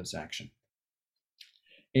 and its action.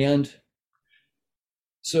 And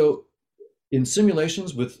so in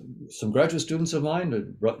simulations with some graduate students of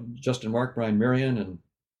mine, Justin Mark, Brian Marion,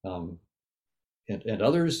 and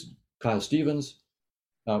others, Kyle Stevens,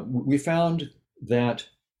 we found that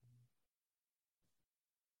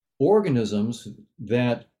organisms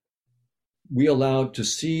that we allowed to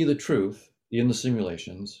see the truth in the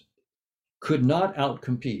simulations could not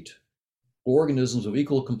outcompete organisms of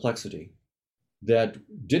equal complexity that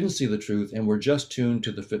didn't see the truth and were just tuned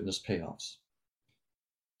to the fitness payoffs.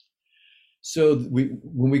 So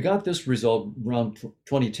when we got this result around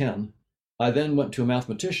 2010, I then went to a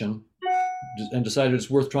mathematician and decided it's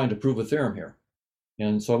worth trying to prove a theorem here.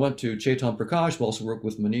 And so I went to Chetan Prakash, who also worked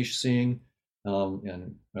with Manish Singh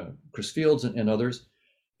and Chris Fields and others.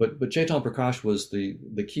 But Chetan Prakash was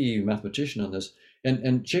the key mathematician on this.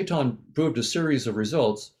 And Chetan proved a series of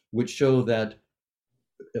results which show that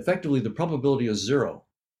effectively the probability is zero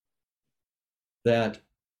that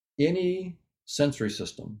any sensory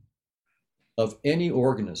system of any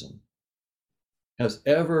organism has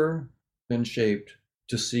ever been shaped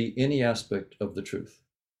to see any aspect of the truth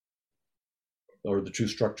or the true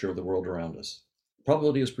structure of the world around us.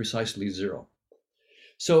 Probability is precisely zero.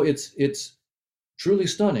 So it's truly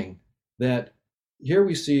stunning that here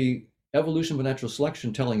we see evolution by natural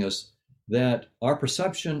selection telling us that our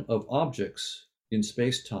perception of objects in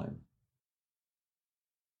space-time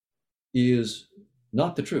is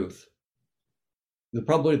not the truth. The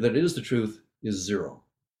probability that it is the truth is zero.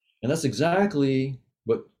 And that's exactly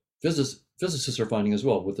what physicists are finding as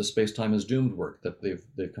well with the space-time is doomed work that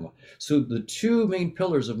they've come up. So the two main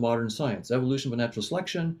pillars of modern science, evolution by natural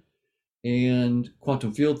selection and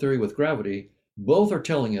quantum field theory with gravity, both are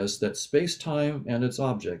telling us that space-time and its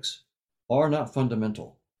objects are not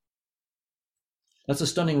fundamental. That's a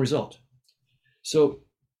stunning result. So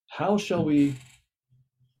how shall we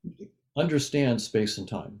understand space and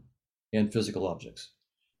time and physical objects?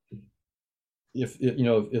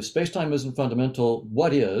 If space-time isn't fundamental,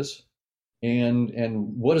 what is, and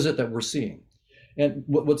what is it that we're seeing? And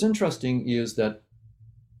what's interesting is that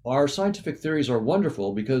our scientific theories are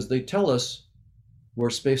wonderful because they tell us where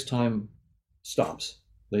space-time stops.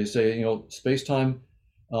 They say, you know, space-time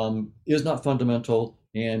is not fundamental,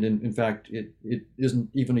 and in fact, it isn't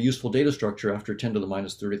even a useful data structure after 10 to the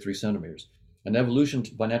minus 33 centimeters. And evolution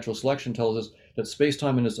by natural selection tells us that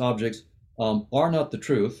space-time and its objects are not the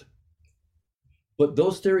truth, but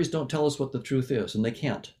those theories don't tell us what the truth is, and they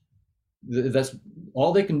can't. That's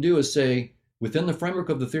all they can do is say, within the framework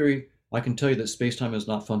of the theory, I can tell you that space-time is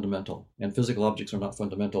not fundamental and physical objects are not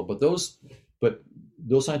fundamental, but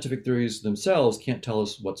those scientific theories themselves can't tell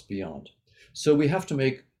us what's beyond. So we have to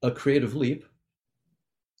make a creative leap.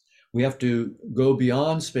 We have to go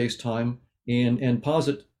beyond space-time and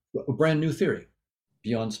posit a brand new theory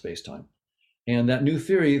beyond space-time. And that new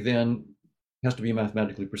theory then has to be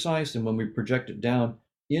mathematically precise. And when we project it down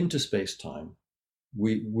into space-time,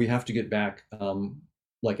 we have to get back,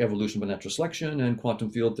 like evolution by natural selection and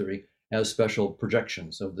quantum field theory, as special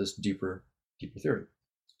projections of this deeper theory.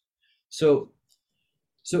 So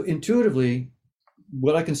intuitively,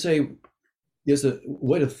 what I can say is a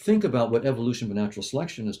way to think about what evolution by natural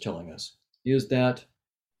selection is telling us is that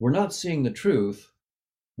we're not seeing the truth,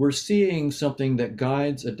 we're seeing something that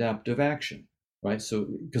guides adaptive action, right? So,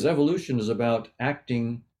 because evolution is about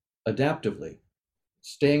acting adaptively,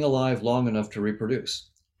 staying alive long enough to reproduce.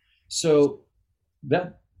 So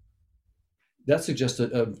that suggests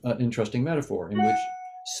an interesting metaphor in which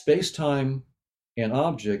space-time and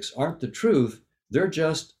objects aren't the truth, they're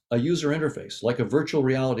just a user interface, like a virtual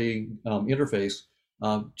reality interface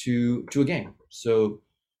to a game. So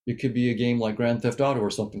it could be a game like Grand Theft Auto or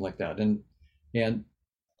something like that. And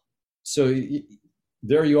so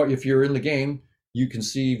there you are. If you're in the game, you can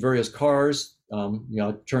see various cars. You know,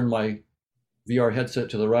 I turn my VR headset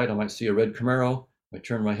to the right, I might see a red Camaro. If I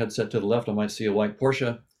turn my headset to the left, I might see a white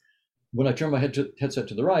Porsche. When I turn my headset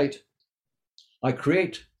to the right, I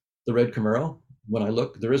create the red Camaro. When I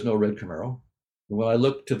look, there is no red Camaro. And when I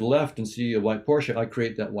look to the left and see a white Porsche, I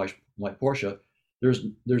create that white Porsche. There's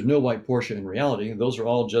no white Porsche in reality. Those are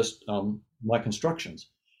all just my constructions.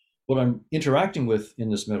 What I'm interacting with in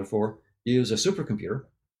this metaphor is a supercomputer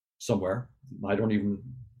somewhere. I don't even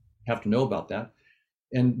have to know about that.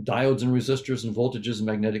 And diodes and resistors and voltages and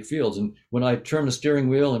magnetic fields. And when I turn the steering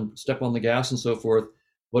wheel and step on the gas and so forth,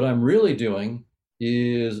 what I'm really doing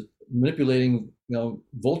is manipulating, you know,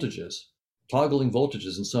 voltages, toggling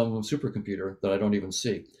voltages in some supercomputer that I don't even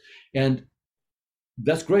see. And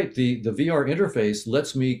that's great. The VR interface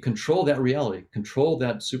lets me control that reality, control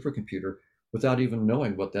that supercomputer without even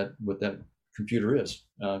knowing what that computer is.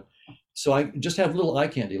 So I just have little eye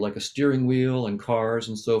candy, like a steering wheel and cars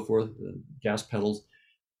and so forth, gas pedals,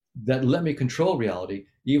 that let me control reality,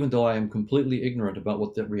 even though I am completely ignorant about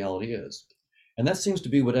what that reality is. And that seems to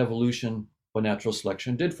be what evolution by natural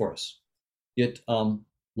selection did for us. It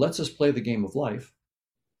lets us play the game of life.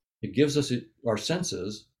 It gives us our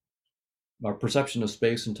senses, our perception of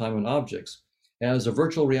space and time and objects, as a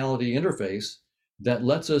virtual reality interface that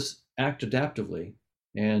lets us act adaptively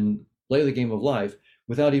and play the game of life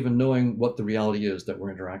without even knowing what the reality is that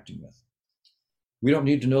we're interacting with. We don't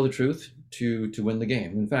need to know the truth to win the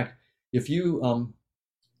game. In fact, if you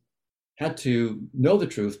had to know the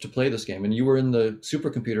truth to play this game and you were in the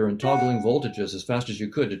supercomputer and toggling voltages as fast as you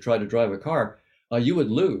could to try to drive a car, you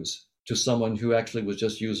would lose to someone who actually was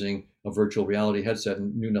just using a virtual reality headset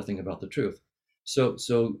and knew nothing about the truth.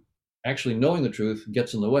 So actually knowing the truth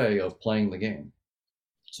gets in the way of playing the game.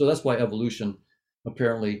 So that's why evolution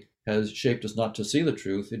apparently has shaped us not to see the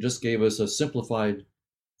truth. It just gave us a simplified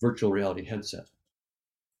virtual reality headset.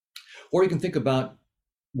 Or you can think about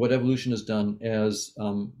what evolution has done as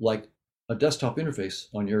like a desktop interface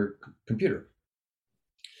on your computer.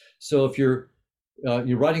 So if you're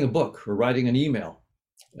writing a book or writing an email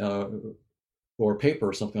or paper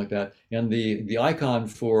or something like that, and the icon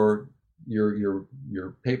for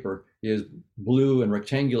your paper is blue and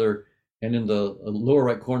rectangular and in the lower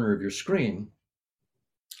right corner of your screen,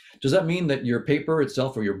 does that mean that your paper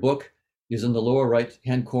itself or your book is in the lower right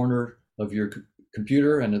hand corner of your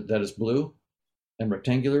computer and that is blue and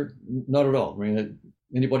rectangular? Not at all. I mean,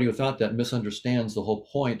 anybody who thought that misunderstands the whole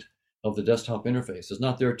point of the desktop interface. It's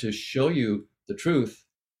not there to show you the truth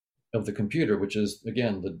of the computer, which is,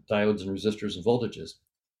 again, the diodes and resistors and voltages.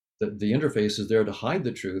 The interface is there to hide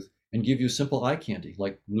the truth and give you simple eye candy,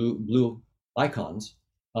 like blue icons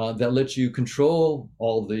that let you control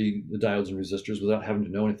all the diodes and resistors without having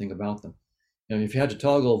to know anything about them. And if you had to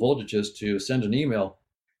toggle voltages to send an email,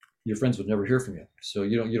 your friends would never hear from you. So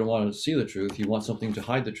you don't want to see the truth. You want something to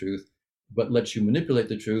hide the truth, but lets you manipulate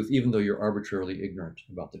the truth, even though you're arbitrarily ignorant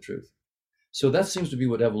about the truth. So that seems to be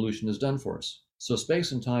what evolution has done for us. So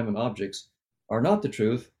space and time and objects are not the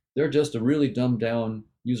truth. They're just a really dumbed down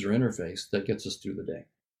user interface that gets us through the day.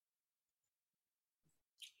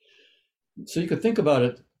 So you could think about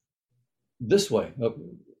it this way.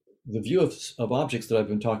 The view of objects that I've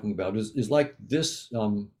been talking about is like this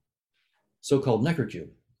so-called Necker cube.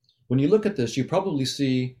 When you look at this, you probably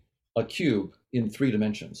see a cube in 3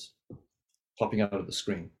 dimensions popping out of the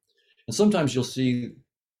screen. And sometimes you'll see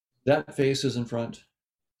that face is in front.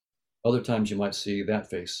 Other times you might see that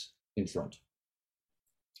face in front.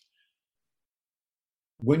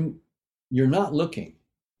 When you're not looking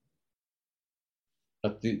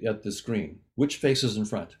at the screen, which face is in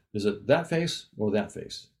front? Is it that face or that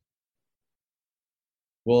face?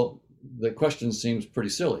 Well, the question seems pretty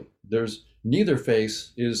silly. There's neither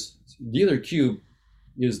cube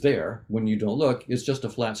is there when you don't look. It's just a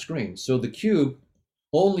flat screen. So the cube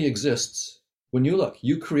only exists when you look.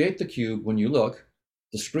 You create the cube when you look.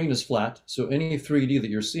 The screen is flat, so any 3D that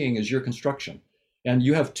you're seeing is your construction. And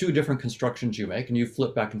you have 2 different constructions you make, and you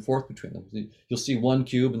flip back and forth between them. You'll see one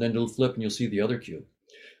cube, and then it'll flip, and you'll see the other cube.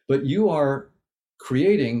 But you are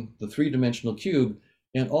creating the 3-dimensional cube,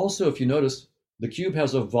 and also, if you notice, the cube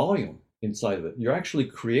has a volume inside of it. You're actually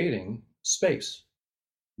creating space.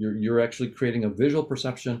 You're actually creating a visual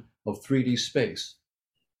perception of 3D space.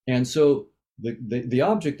 And so the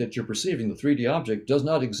object that you're perceiving, the 3D object, does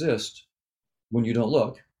not exist when you don't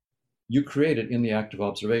look. You create it in the act of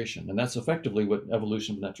observation. And that's effectively what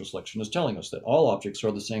evolution of natural selection is telling us, that all objects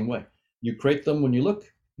are the same way. You create them when you look,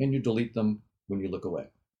 and you delete them when you look away.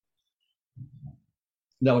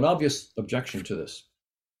 Now, an obvious objection to this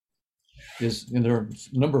is, and there are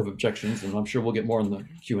a number of objections, and I'm sure we'll get more in the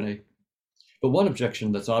Q&A, but one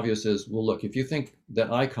objection that's obvious is, well, look, if you think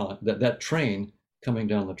that icon, that train coming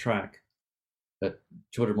down the track at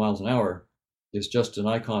 200 miles an hour is just an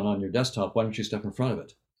icon on your desktop, why don't you step in front of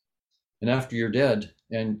it? And after you're dead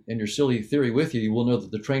and your silly theory with you, you will know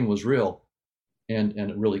that the train was real and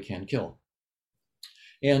it really can kill.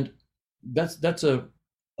 And that's a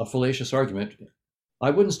fallacious argument.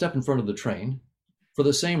 I wouldn't step in front of the train for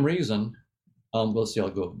the same reason. Let's see, I'll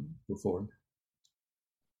go forward.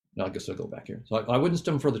 No, I guess I'll go back here. So I wouldn't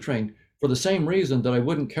step in front of the train for the same reason that I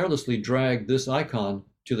wouldn't carelessly drag this icon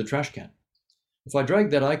to the trash can. If I drag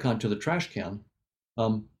that icon to the trash can,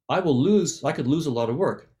 I could lose a lot of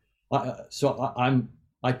work.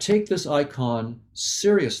 I take this icon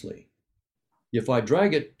seriously. If I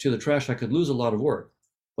drag it to the trash, I could lose a lot of work,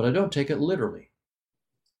 but I don't take it literally.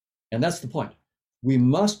 And that's the point. We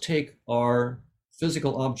must take our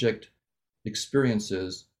physical object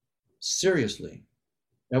experiences seriously.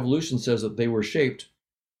 Evolution says that they were shaped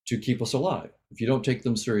to keep us alive. If you don't take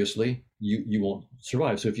them seriously, you won't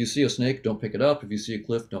survive. So if you see a snake, don't pick it up. If you see a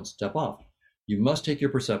cliff, don't step off. You must take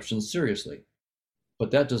your perceptions seriously,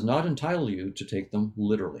 but that does not entitle you to take them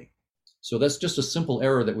literally. So that's just a simple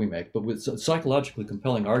error that we make, but with a psychologically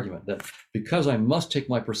compelling argument that because I must take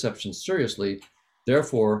my perceptions seriously,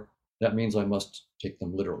 therefore that means I must take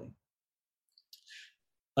them literally.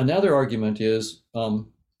 Another argument is,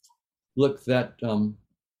 look, that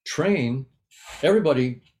train,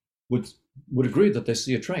 everybody would agree that they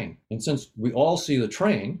see a train. And since we all see the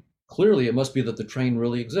train, clearly it must be that the train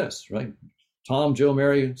really exists, right? Tom, Joe,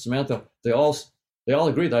 Mary, Samantha, they all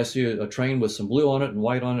agree that I see a train with some blue on it and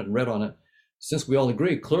white on it and red on it. Since we all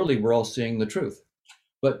agree, clearly we're all seeing the truth.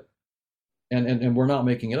 But and we're not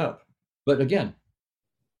making it up. But again,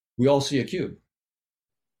 we all see a cube,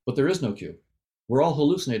 but there is no cube. We're all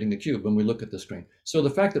hallucinating the cube when we look at the screen. So the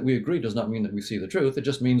fact that we agree does not mean that we see the truth. It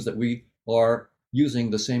just means that we are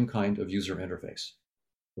using the same kind of user interface,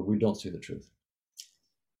 but we don't see the truth.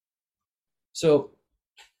 So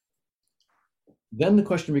then the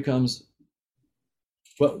question becomes,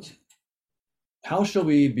 well, how shall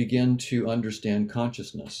we begin to understand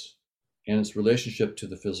consciousness and its relationship to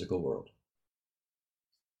the physical world?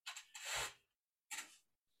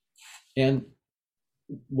 And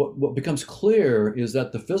what becomes clear is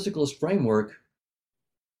that the physicalist framework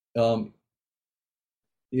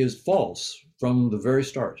is false from the very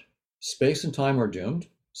start. Space and time are doomed.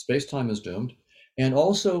 Space-time is doomed. And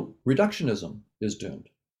also reductionism is doomed.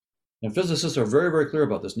 And physicists are very, very clear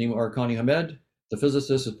about this. Nima Arkhani Hamed, the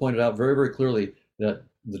physicist, has pointed out very, very clearly that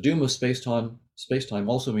the doom of space-time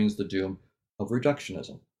also means the doom of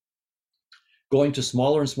reductionism. Going to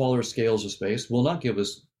smaller and smaller scales of space will not give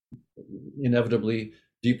us inevitably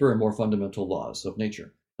deeper and more fundamental laws of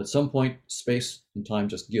nature. At some point, space and time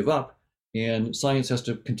just give up, and science has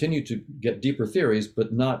to continue to get deeper theories,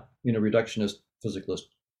 but not in a reductionist physicalist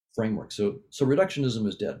framework. So reductionism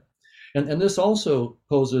is dead. And this also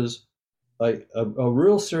poses a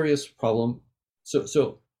real serious problem.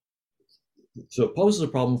 So it poses a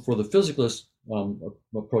problem for the physicalists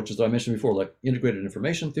approaches that I mentioned before, like integrated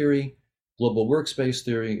information theory, global workspace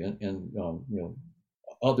theory, and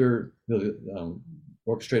other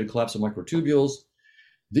orchestrated collapse of microtubules.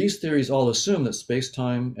 These theories all assume that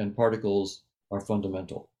space-time and particles are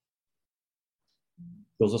fundamental.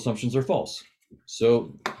 Those assumptions are false.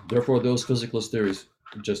 So therefore, those physicalist theories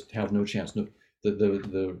just have no chance. No,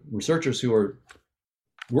 the researchers who are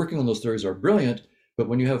working on those theories are brilliant, but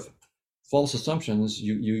when you have false assumptions,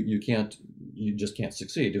 you just can't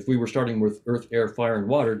succeed. If we were starting with earth, air, fire, and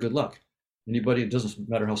water, good luck. Anybody, it doesn't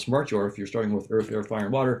matter how smart you are, if you're starting with earth, air, fire,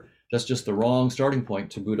 and water, that's just the wrong starting point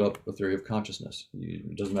to boot up a theory of consciousness.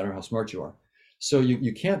 It doesn't matter how smart you are. So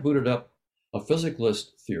you can't boot it up a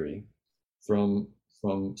physicalist theory from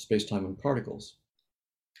space-time and particles.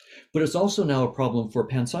 But it's also now a problem for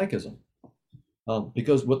panpsychism.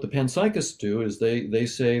 Because what the panpsychists do is they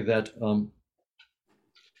say that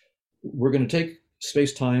we're going to take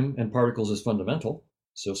space-time and particles as fundamental.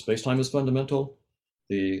 So space-time is fundamental.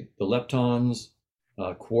 The leptons,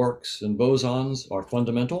 quarks, and bosons are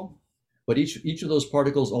fundamental. But each of those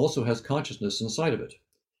particles also has consciousness inside of it.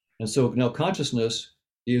 And so now consciousness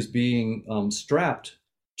is being strapped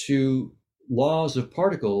to laws of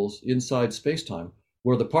particles inside space-time,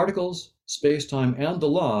 where the particles, space-time, and the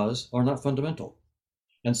laws are not fundamental.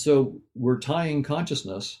 And so we're tying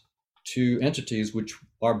consciousness to entities which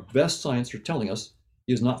our best science are telling us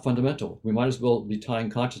is not fundamental. We might as well be tying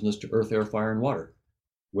consciousness to earth, air, fire, and water.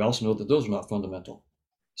 We also know that those are not fundamental.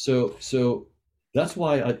 So that's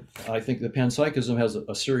why I think that panpsychism has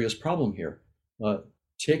a serious problem here.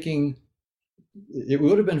 It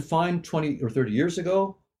would have been fine 20 or 30 years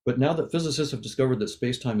ago, but now that physicists have discovered that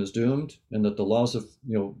space-time is doomed and that the laws of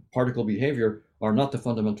particle behavior are not the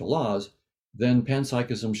fundamental laws, then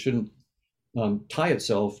panpsychism shouldn't tie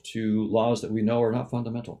itself to laws that we know are not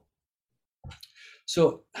fundamental.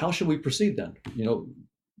 So how should we proceed then?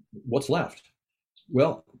 What's left?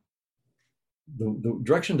 Well, the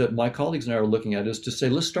direction that my colleagues and I are looking at is to say,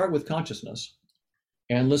 let's start with consciousness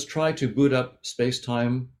and let's try to boot up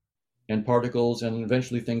space-time and particles and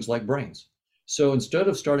eventually things like brains. So instead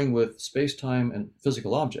of starting with space-time and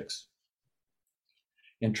physical objects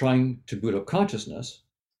and trying to boot up consciousness,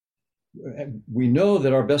 we know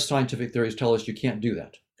that our best scientific theories tell us you can't do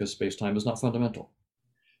that because space-time is not fundamental.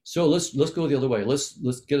 So let's go the other way.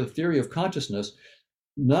 Let's get a theory of consciousness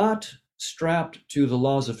not strapped to the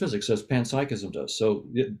laws of physics as panpsychism does. So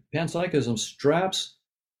panpsychism straps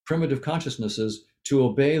primitive consciousnesses to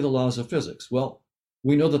obey the laws of physics. Well,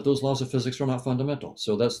 we know that those laws of physics are not fundamental.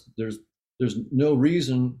 So there's no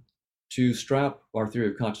reason to strap our theory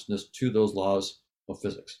of consciousness to those laws of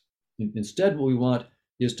physics. Instead, what we want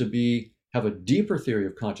is to have a deeper theory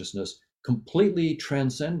of consciousness, completely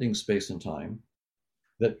transcending space and time,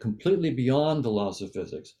 that completely beyond the laws of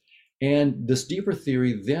physics. And this deeper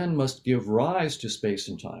theory then must give rise to space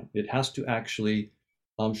and time. It has to actually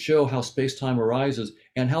show how space-time arises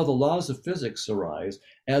and how the laws of physics arise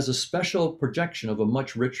as a special projection of a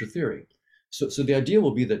much richer theory. So the idea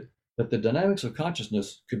will be that the dynamics of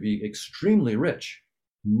consciousness could be extremely rich,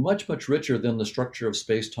 much, much richer than the structure of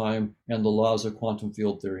space-time and the laws of quantum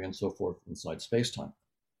field theory and so forth inside space-time.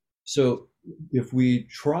 So if we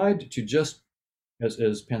tried to just, as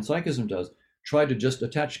panpsychism does, try to just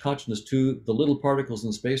attach consciousness to the little particles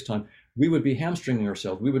in space-time, we would be hamstringing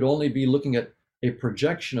ourselves. We would only be looking at a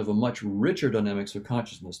projection of a much richer dynamics of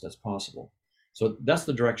consciousness that's possible. So that's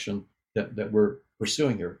the direction that we're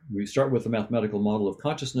pursuing here. We start with a mathematical model of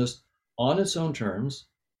consciousness on its own terms,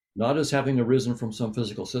 not as having arisen from some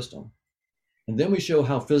physical system. And then we show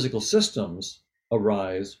how physical systems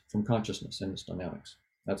arise from consciousness and its dynamics.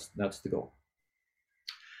 That's the goal.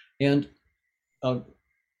 And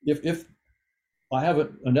if I have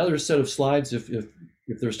another set of slides, if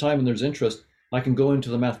there's time and there's interest, I can go into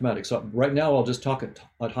the mathematics. So right now, I'll just talk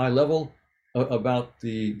at high level about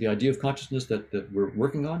the idea of consciousness that we're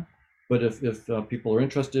working on. But if people are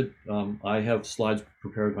interested, I have slides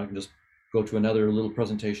prepared. I can just go to another little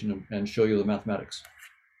presentation and show you the mathematics.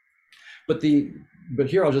 But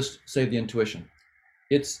here I'll just say the intuition.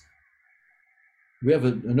 We have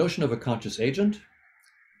a notion of a conscious agent,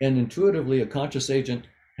 and intuitively a conscious agent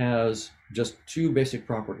has just two basic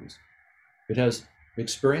properties. It has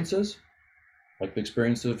experiences, like the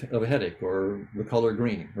experience of a headache or the color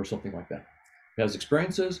green or something like that. It has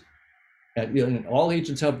experiences, and all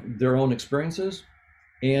agents have their own experiences,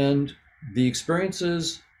 and the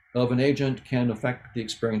experiences of an agent can affect the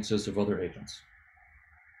experiences of other agents.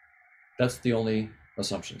 That's the only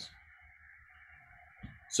assumptions.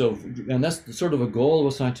 So, and that's sort of a goal of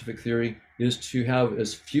a scientific theory, is to have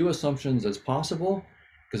as few assumptions as possible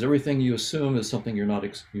because everything you assume is something you're not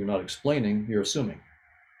explaining, you're assuming.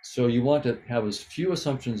 So you want to have as few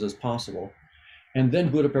assumptions as possible, and then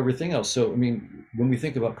boot up everything else. So I mean, when we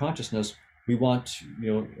think about consciousness, we want,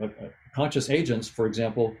 conscious agents, for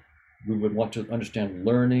example, we would want to understand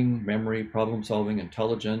learning, memory, problem solving,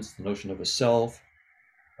 intelligence, the notion of a self,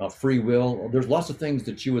 free will. There's lots of things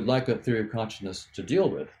that you would like a theory of consciousness to deal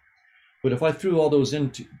with. But if I threw all those in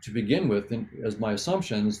to begin with as my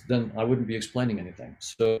assumptions, then I wouldn't be explaining anything.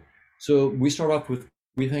 So we start off with,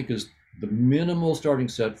 we think, is the minimal starting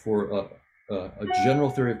set for a general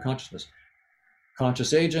theory of consciousness.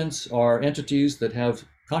 Conscious agents are entities that have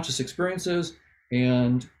conscious experiences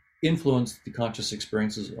and influence the conscious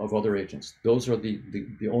experiences of other agents. Those are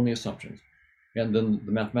the only assumptions. And then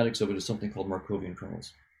the mathematics of it is something called Markovian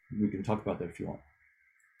kernels. We can talk about that if you want.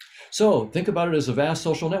 So think about it as a vast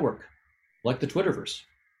social network, like the Twitterverse.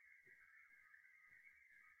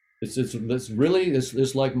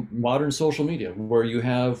 It's like modern social media, where you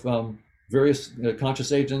have various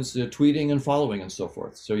conscious agents tweeting and following and so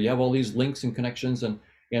forth. So you have all these links and connections, and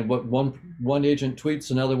what one agent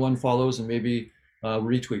tweets, another one follows and maybe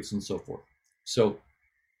retweets and so forth. So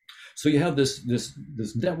you have this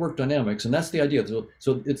network dynamics, and that's the idea.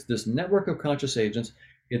 So it's this network of conscious agents.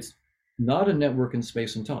 It's not a network in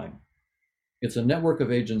space and time. It's a network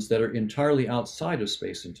of agents that are entirely outside of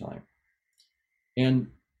space and time. And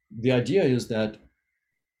the idea is that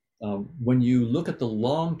when you look at the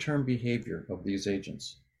long-term behavior of these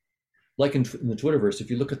agents, like in the Twitterverse, if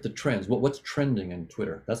you look at the trends, what's trending in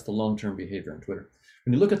Twitter, that's the long-term behavior in Twitter.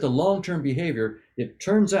 When you look at the long-term behavior, it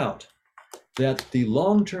turns out that the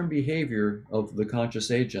long-term behavior of the conscious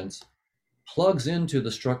agents plugs into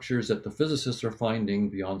the structures that the physicists are finding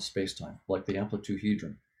beyond space-time, like the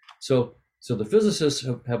amplituhedron. So the physicists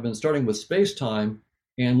have been starting with space-time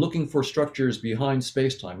and looking for structures behind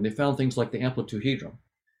space-time. They found things like the amplituhedron.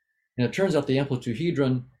 And it turns out the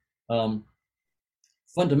amplituhedron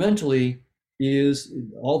fundamentally is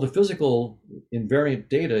all the physical invariant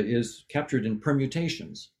data is captured in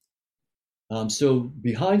permutations. So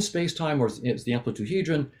behind space-time is the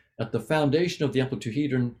amplituhedron. At the foundation of the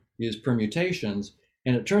amplituhedron is permutations.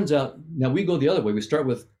 And it turns out, now we go the other way. We start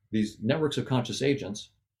with these networks of conscious agents.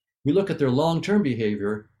 We look at their long-term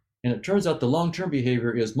behavior, and it turns out the long-term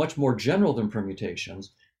behavior is much more general than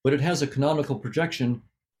permutations, but it has a canonical projection.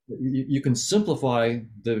 You can simplify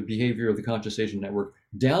the behavior of the conscious agent network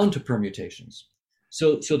down to permutations.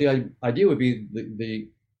 So the idea would be the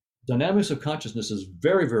dynamics of consciousness is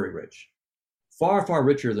very, very rich, far, far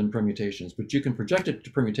richer than permutations, but you can project it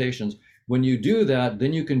to permutations. When you do that,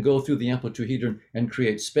 then you can go through the amplituhedron and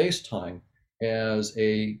create space-time as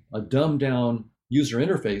a dumbed down user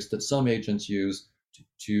interface that some agents use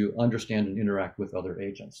to understand and interact with other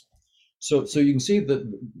agents. So you can see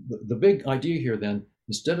the big idea here then,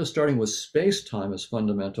 instead of starting with space-time as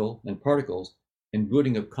fundamental and particles and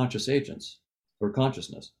booting up conscious agents or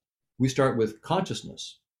consciousness, we start with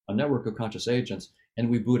consciousness, a network of conscious agents, and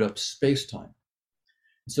we boot up space-time.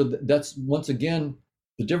 So that's, once again,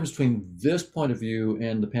 the difference between this point of view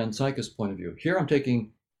and the panpsychist point of view. Here I'm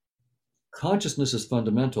taking consciousness as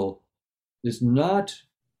fundamental. Is not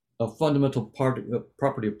a fundamental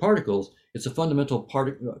property of particles. It's a fundamental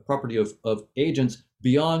property of agents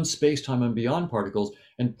beyond space-time and beyond particles.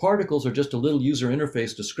 And particles are just a little user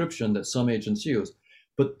interface description that some agents use.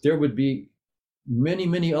 But there would be many,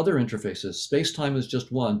 many other interfaces. Space-time is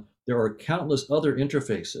just one. There are countless other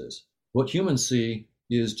interfaces. What humans see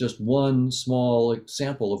is just one small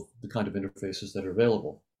sample of the kind of interfaces that are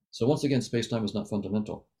available. So once again, space-time is not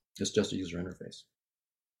fundamental. It's just a user interface.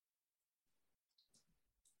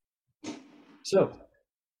 So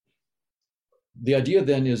the idea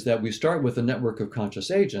then is that we start with a network of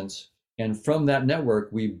conscious agents, and from that network,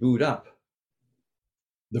 we boot up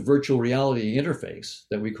the virtual reality interface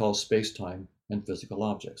that we call space-time and physical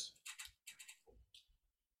objects.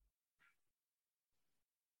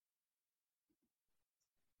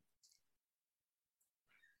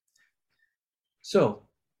 So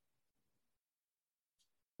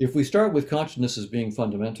if we start with consciousness as being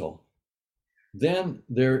fundamental, then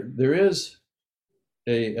there is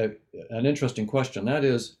an interesting question. That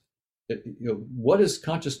is, what is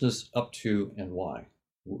consciousness up to and why?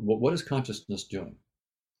 What is consciousness doing?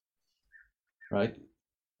 Right?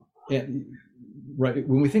 And right,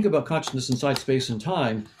 when we think about consciousness inside space and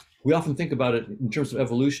time, we often think about it in terms of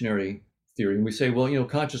evolutionary theory, and we say, well,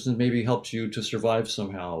 consciousness maybe helped you to survive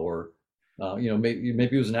somehow, or maybe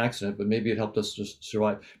it was an accident, but maybe it helped us to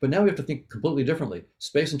survive. But now we have to think completely differently.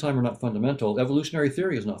 Space and time are not fundamental. Evolutionary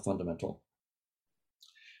theory is not fundamental.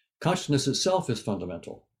 Consciousness itself is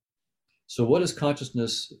fundamental. So what is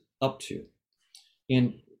consciousness up to?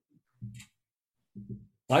 And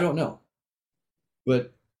I don't know,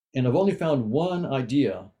 and I've only found one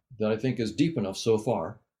idea that I think is deep enough so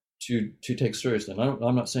far to take seriously. And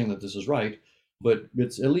I'm not saying that this is right, but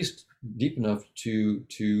it's at least deep enough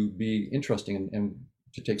to be interesting and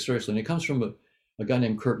to take seriously. And it comes from a guy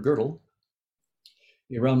named Kurt Gödel.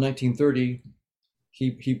 Around 1930,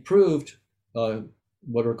 he proved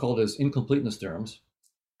what are called as incompleteness theorems,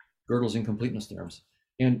 Gödel's incompleteness theorems.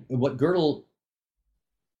 And what Gödel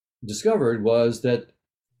discovered was that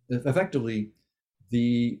effectively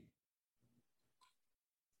the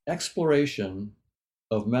exploration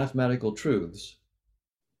of mathematical truths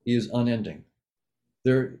is unending.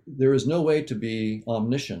 There is no way to be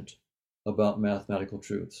omniscient about mathematical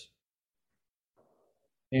truths.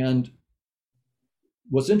 And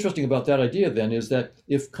what's interesting about that idea then is that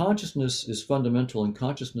if consciousness is fundamental and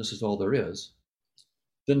consciousness is all there is,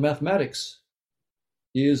 then mathematics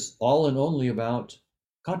is all and only about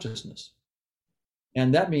consciousness.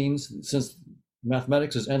 And that means, since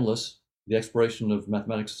mathematics is endless, the exploration of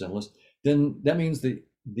mathematics is endless, then that means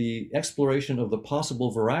the exploration of the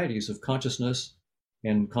possible varieties of consciousness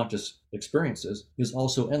and conscious experiences is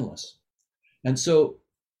also endless. And so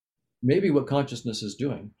maybe what consciousness is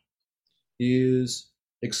doing is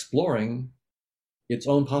exploring its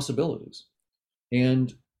own possibilities.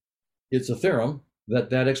 And it's a theorem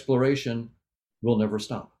that exploration will never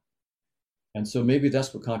stop. And so maybe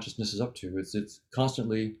that's what consciousness is up to. It's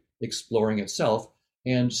constantly exploring itself.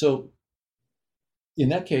 And so in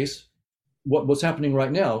that case, what's happening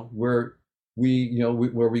right now, where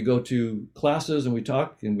where we go to classes and we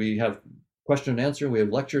talk and we have question and answer, we have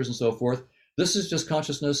lectures and so forth. This is just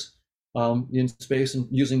consciousness in space and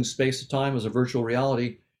using space and time as a virtual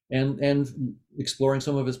reality and exploring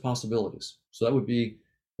some of its possibilities. So that would be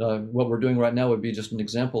what we're doing right now would be just an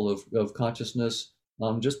example of consciousness,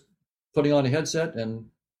 just putting on a headset and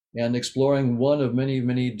exploring one of many,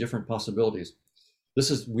 many different possibilities.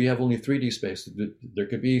 We have only 3D space. There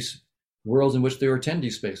could be worlds in which there are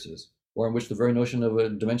 10D spaces, or in which the very notion of a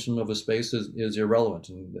dimension of a space is irrelevant,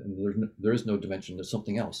 and there is no dimension, there's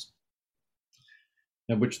something else.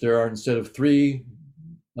 In which there are, instead of 3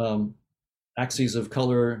 axes of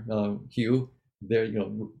color hue, there,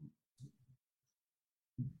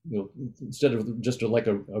 instead of just like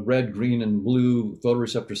a red, green, and blue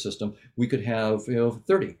photoreceptor system, we could have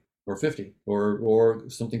 30 or 50 or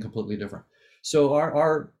something completely different. So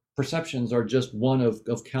our perceptions are just one of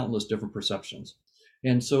countless different perceptions.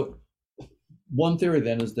 And so one theory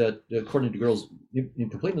then is that, according to Gödel's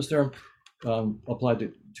incompleteness theorem, applied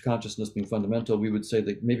to consciousness being fundamental, we would say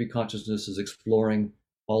that maybe consciousness is exploring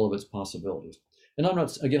all of its possibilities. And I'm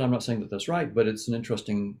not saying that that's right, but it's an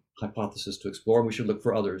interesting hypothesis to explore, and we should look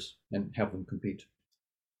for others and have them compete.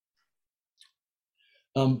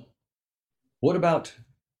 What about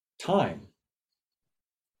time?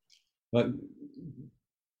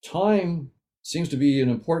 Time seems to be an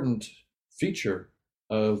important feature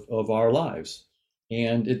of our lives,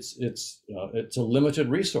 and it's a limited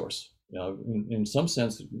resource. In some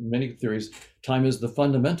sense, many theories, time is the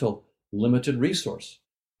fundamental limited resource,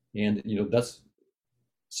 and that's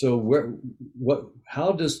so.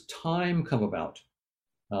 How does time come about?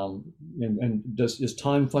 And is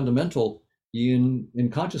time fundamental in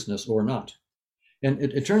consciousness or not? And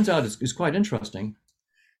it turns out it's quite interesting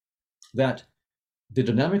that the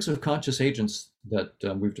dynamics of conscious agents that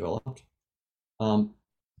we've developed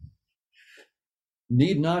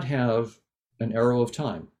need not have an arrow of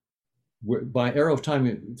time. By arrow of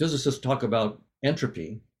time, physicists talk about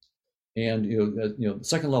entropy, and the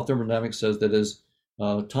second law of thermodynamics says that as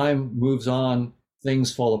time moves on,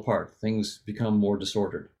 things fall apart, things become more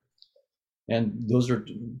disordered, and those are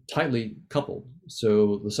tightly coupled.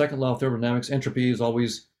 So the second law of thermodynamics, entropy is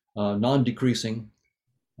always non-decreasing,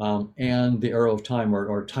 and the arrow of time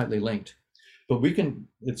are tightly linked. But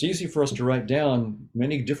it's easy for us to write down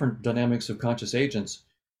many different dynamics of conscious agents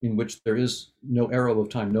in which there is no arrow of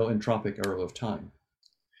time, no entropic arrow of time.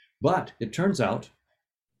 But it turns out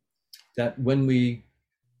that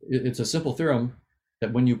it's a simple theorem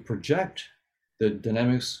that when you project the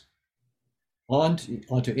dynamics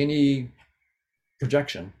onto any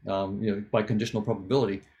projection, by conditional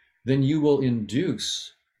probability, then you will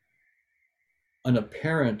induce an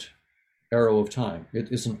apparent arrow of time. It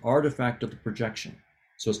is an artifact of the projection.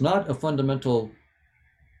 So it's not a fundamental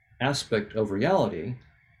aspect of reality.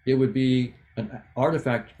 It would be an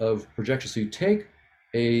artifact of projection. So you take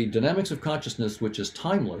a dynamics of consciousness which is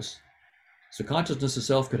timeless. So consciousness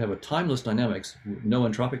itself could have a timeless dynamics, no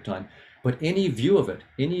entropic time, but any view of it,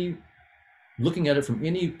 looking at it from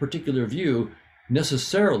any particular view,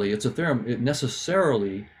 necessarily, it's a theorem, it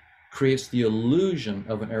necessarily creates the illusion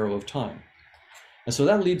of an arrow of time. And so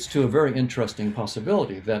that leads to a very interesting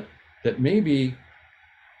possibility that maybe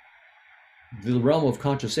the realm of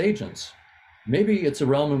conscious agents, maybe it's a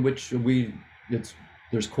realm in which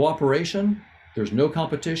there's cooperation, there's no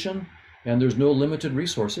competition, and there's no limited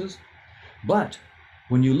resources. But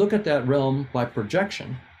when you look at that realm by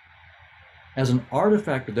projection, as an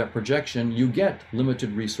artifact of that projection, you get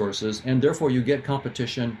limited resources, and therefore you get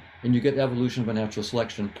competition, and you get evolution by natural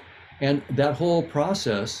selection. And that whole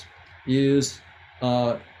process is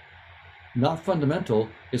not fundamental,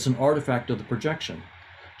 it's an artifact of the projection.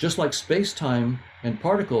 Just like space-time and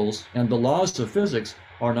particles and the laws of physics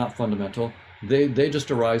are not fundamental, they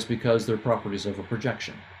just arise because they're properties of a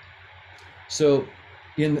projection. So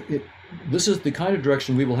this is the kind of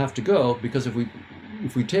direction we will have to go, because if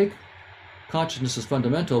we take consciousness as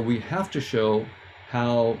fundamental, we have to show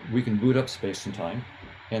how we can boot up space and time,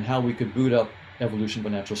 and how we could boot up evolution by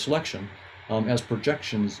natural selection as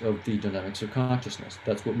projections of the dynamics of consciousness.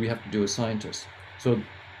 That's what we have to do as scientists. So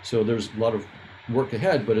there's a lot of work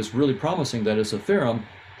ahead, but it's really promising that it's a theorem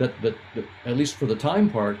that at least for the time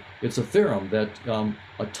part, it's a theorem that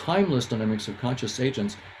a timeless dynamics of conscious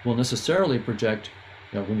agents will necessarily project,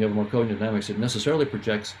 when you have Markovian dynamics, it necessarily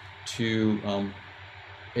projects to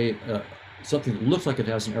something that looks like it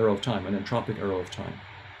has an arrow of time, an entropic arrow of time,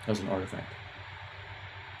 as an artifact.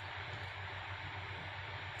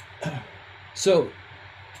 So,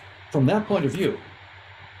 from that point of view,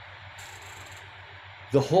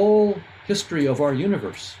 the whole history of our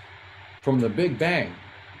universe, from the Big Bang,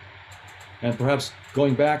 and perhaps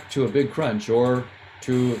going back to a big crunch or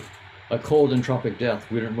to a cold entropic death,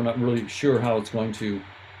 we're not really sure how it's going to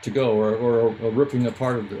go, or a ripping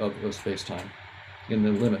apart of space-time in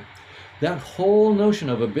the limit. That whole notion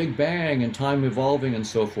of a Big Bang and time evolving and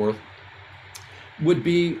so forth would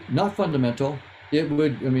be not fundamental. It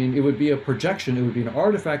would be a projection. It would be an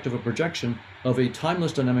artifact of a projection of a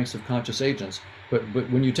timeless dynamics of conscious agents. But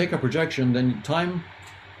when you take a projection, then time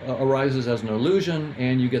arises as an illusion,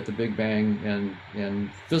 and you get the Big Bang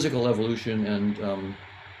and physical evolution and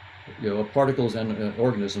particles and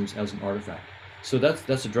organisms as an artifact. So that's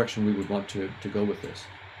the direction we would want to go with this.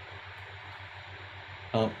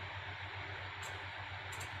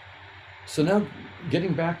 So now,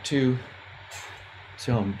 getting back to,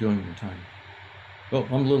 see how I'm doing in time. Oh,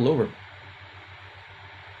 I'm a little over.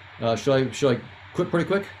 Should I quit pretty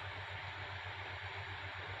quick?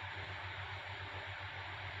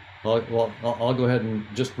 I'll go ahead and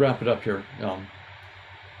just wrap it up here.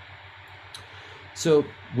 So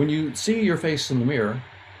when you see your face in the mirror,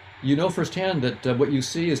 you know firsthand that what you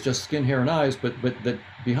see is just skin, hair, and eyes, but that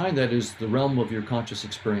behind that is the realm of your conscious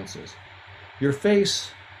experiences. Your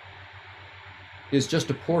face is just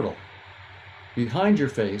a portal. Behind your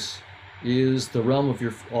face is the realm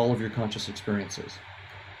of all of your conscious experiences.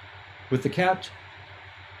 With the cat,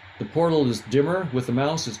 the portal is dimmer. With the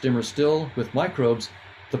mouse, it's dimmer still. With microbes,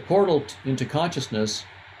 the portal into consciousness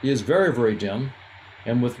is very, very dim.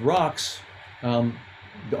 And with rocks, our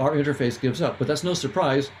interface gives up. But that's no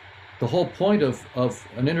surprise. The whole point of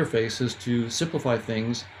an interface is to simplify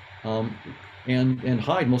things and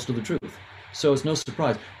hide most of the truth. So it's no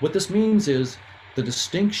surprise. What this means is the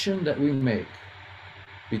distinction that we make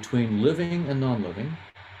between living and non-living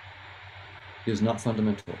is not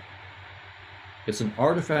fundamental. It's an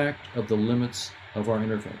artifact of the limits of our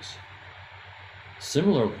interface.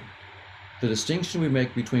 Similarly, the distinction we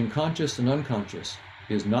make between conscious and unconscious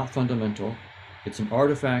is not fundamental. It's an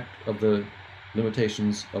artifact of the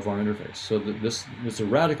limitations of our interface. So this is a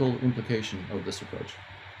radical implication of this approach.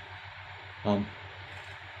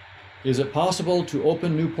 Is it possible to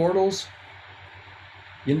open new portals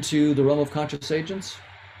into the realm of conscious agents?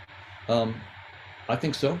 I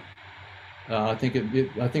think so. I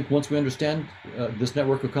think once we understand this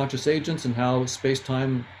network of conscious agents and how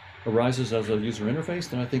space-time arises as a user interface,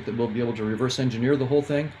 then I think that we'll be able to reverse engineer the whole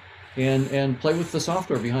thing and play with the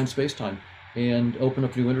software behind space-time and open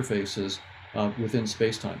up new interfaces within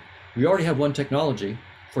space-time. We already have one technology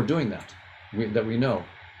for doing that that we know,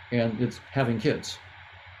 and it's having kids.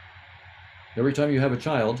 Every time you have a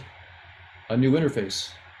child, a new interface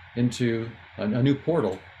into a new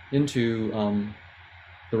portal into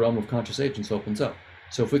the realm of conscious agents opens up.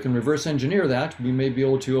 So if we can reverse engineer that, we may be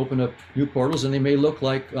able to open up new portals, and they may look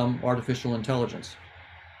like artificial intelligence.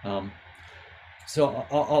 So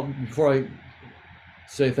I'll before I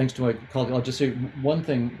say thanks to my colleague, I'll just say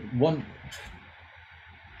one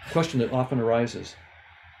question that often arises.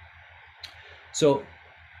 So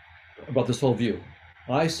about this whole view.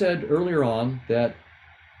 I said earlier on that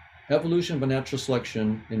evolution by natural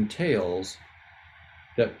selection entails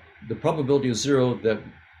that the probability is zero that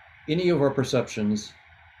any of our perceptions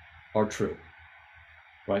are true,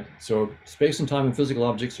 right? So space and time and physical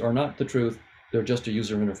objects are not the truth, they're just a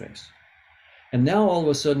user interface. And now all of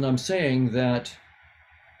a sudden I'm saying that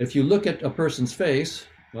if you look at a person's face,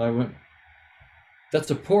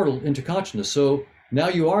 that's a portal into consciousness. So now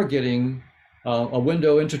you are getting a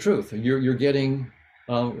window into truth. You're getting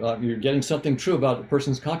something true about a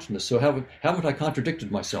person's consciousness. So haven't I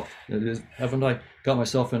contradicted myself? Haven't I got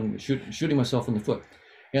myself in shooting myself in the foot?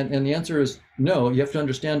 And the answer is no. You have to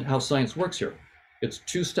understand how science works here. It's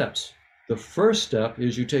two steps. The first step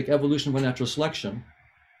is you take evolution by natural selection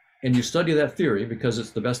and you study that theory because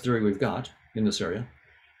it's the best theory we've got in this area.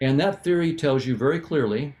 And that theory tells you very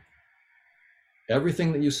clearly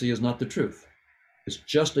everything that you see is not the truth. It's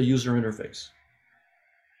just a user interface.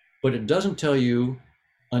 But it doesn't tell you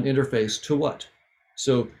an interface to what.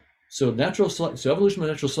 So evolution by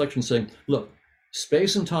natural selection is saying, look,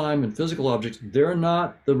 space and time and physical objects, they're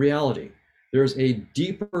not the reality. There's a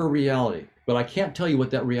deeper reality, but I can't tell you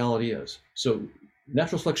what that reality is. So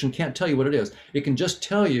natural selection can't tell you what it is. It can just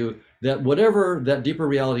tell you that whatever that deeper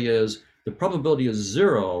reality is, the probability is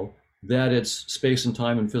zero that it's space and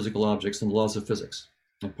time and physical objects and laws of physics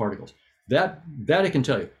and particles. That it can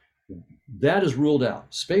tell you. That is ruled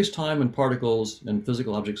out. Space, time, and particles and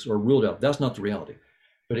physical objects are ruled out. That's not the reality.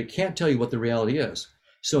 But it can't tell you what the reality is.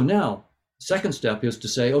 So now, second step is to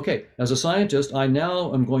say, okay, as a scientist, I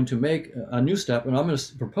now am going to make a new step, and I'm going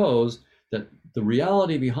to propose that the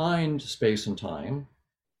reality behind space and time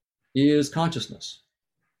is consciousness.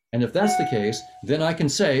 And if that's the case, then I can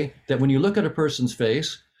say that when you look at a person's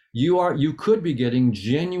face, you could be getting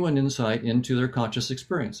genuine insight into their conscious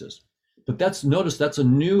experiences. But notice that's a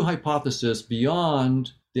new hypothesis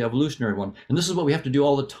beyond the evolutionary one. And this is what we have to do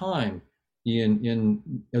all the time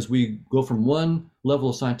as we go from one level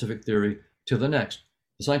of scientific theory to the next.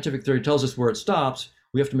 The scientific theory tells us where it stops.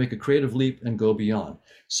 We have to make a creative leap and go beyond.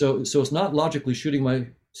 So it's not logically shooting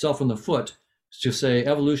myself in the foot to say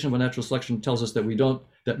evolution by natural selection tells us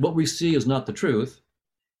that what we see is not the truth.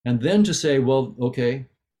 And then to say, well, okay,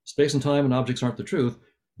 space and time and objects aren't the truth,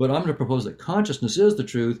 but I'm going to propose that consciousness is the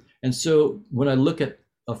truth. And so when I look at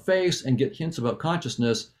a face and get hints about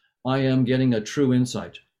consciousness, I am getting a true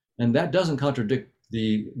insight. And that doesn't contradict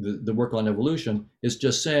the work on evolution. It's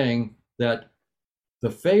just saying that the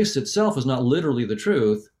face itself is not literally the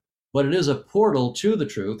truth, but it is a portal to the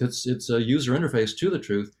truth. It's a user interface to the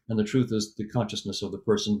truth, and the truth is the consciousness of the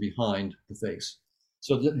person behind the face.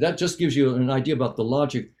 So that just gives you an idea about the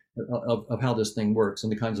logic of how this thing works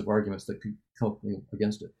and the kinds of arguments that could come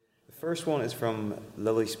against it. The first one is from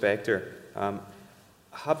Lily Spector.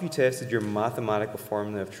 Have you tested your mathematical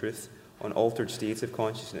formula of truth on altered states of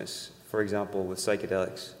consciousness, for example, with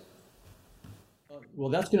psychedelics? Well,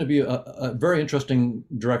 that's going to be a very interesting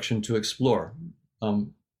direction to explore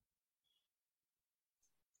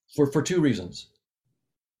for two reasons.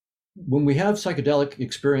 When we have psychedelic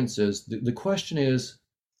experiences, the question is,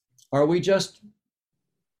 are we just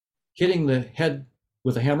hitting the head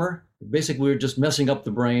with a hammer? Basically, we're just messing up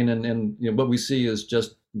the brain, and what we see is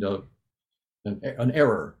just an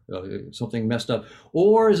error, something messed up.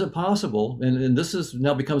 Or is it possible, and this is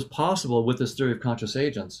now becomes possible with this theory of conscious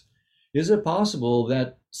agents, is it possible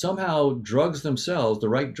that somehow drugs themselves, the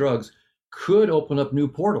right drugs, could open up new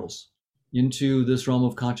portals into this realm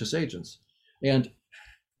of conscious agents? And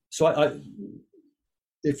so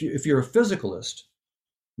if you're a physicalist,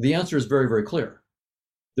 the answer is very, very clear.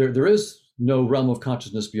 There is no realm of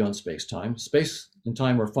consciousness beyond space-time. Space and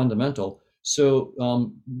time are fundamental.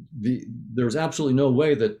 So there's absolutely no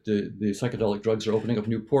way that the psychedelic drugs are opening up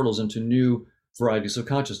new portals into new varieties of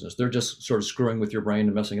consciousness. They're just sort of screwing with your brain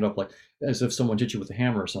and messing it up, like as if someone hit you with a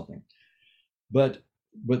hammer or something. But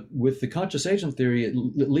with the conscious agent theory, it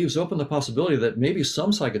leaves open the possibility that maybe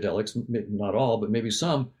some psychedelics, not all, but maybe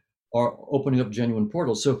some, are opening up genuine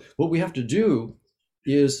portals. So what we have to do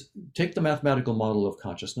is take the mathematical model of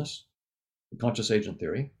consciousness, the conscious agent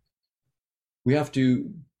theory. We have to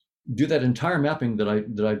do that entire mapping that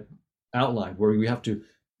I outlined, where we have to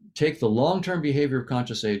take the long-term behavior of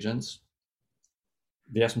conscious agents,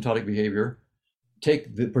 the asymptotic behavior,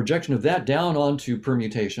 take the projection of that down onto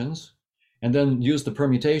permutations, and then use the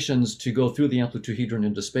permutations to go through the amplituhedron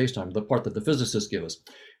into spacetime, the part that the physicists give us.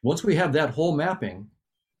 Once we have that whole mapping,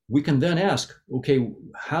 we can then ask, okay,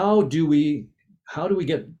 how do we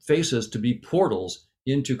get faces to be portals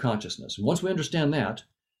into consciousness? And once we understand that,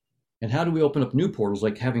 and how do we open up new portals,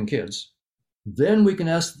 like having kids, then we can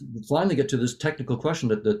finally get to this technical question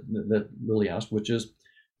that Lily asked, which is,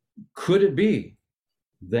 could it be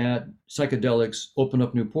that psychedelics open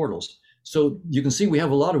up new portals? So you can see we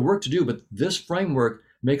have a lot of work to do, but this framework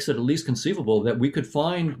makes it at least conceivable that we could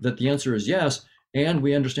find that the answer is yes, and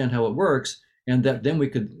we understand how it works, and that then we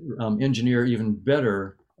could engineer even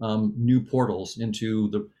better new portals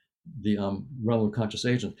into the realm of conscious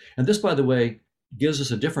agents. And this, by the way, gives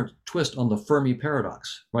us a different twist on the Fermi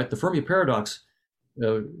paradox, right? The Fermi paradox,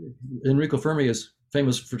 Enrico Fermi is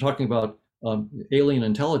famous for talking about alien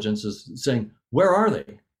intelligence as saying, where are they?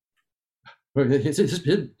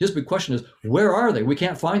 His big question is, where are they? We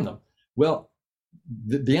can't find them. Well,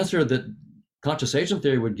 the answer that conscious agent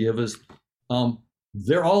theory would give is,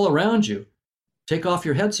 they're all around you. Take off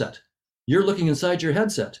your headset. You're looking inside your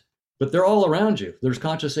headset, but they're all around you. There's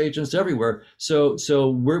conscious agents everywhere. So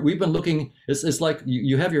we've been looking. It's like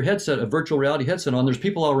you have your headset, a virtual reality headset on. There's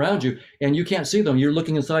people all around you, and you can't see them. You're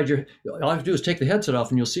looking inside your. All I have to do is take the headset off,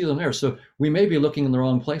 and you'll see them there. So we may be looking in the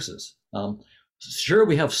wrong places. Sure,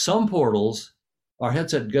 we have some portals. Our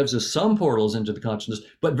headset gives us some portals into the consciousness,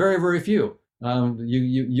 but very, very few.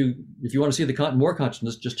 If you want to see the more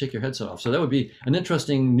consciousness, just take your headset off. So that would be an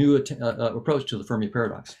interesting new approach to the Fermi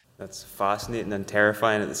paradox. That's fascinating and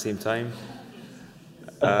terrifying at the same time.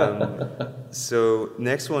 So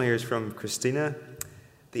next one here is from Christina.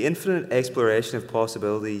 The infinite exploration of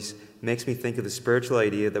possibilities makes me think of the spiritual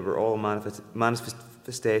idea that we're all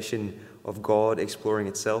manifestation of God exploring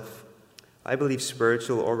itself. I believe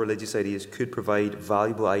spiritual or religious ideas could provide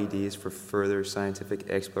valuable ideas for further scientific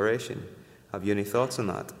exploration. Have you any thoughts on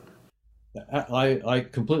that? I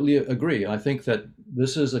completely agree. I think that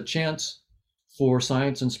this is a chance for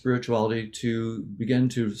science and spirituality to begin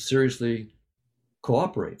to seriously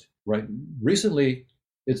cooperate, right? Recently,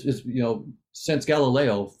 it's since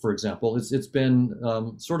Galileo, for example, it's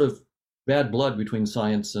been sort of bad blood between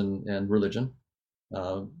science and religion.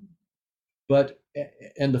 But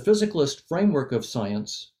the physicalist framework of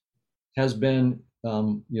science has been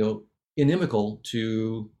inimical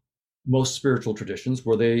to most spiritual traditions,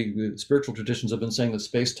 where spiritual traditions have been saying that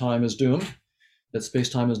space-time is doomed, that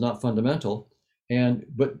space-time is not fundamental, and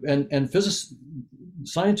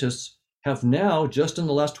scientists have now, just in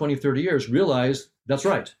the last 20, 30 years, realized that's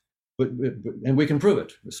right, and we can prove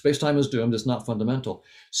it. Space-time is doomed, it's not fundamental.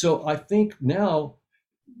 So I think now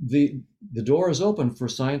the door is open for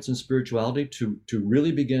science and spirituality to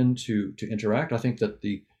really begin to interact. I think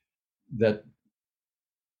that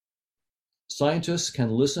scientists can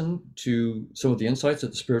listen to some of the insights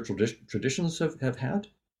that the spiritual traditions have had,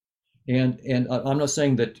 and I'm not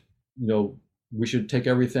saying that we should take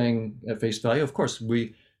everything at face value. Of course,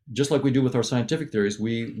 we, just like we do with our scientific theories,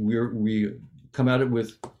 we come at it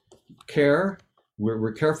with care.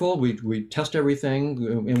 We're careful. We test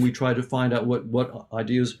everything, and we try to find out what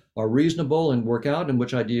ideas are reasonable and work out, and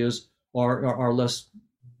which ideas are less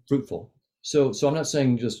fruitful. So I'm not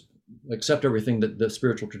saying just accept everything that the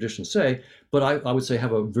spiritual traditions say, but I would say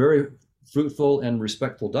have a very fruitful and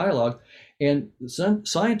respectful dialogue. And some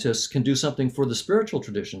scientists can do something for the spiritual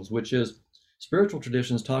traditions, which is spiritual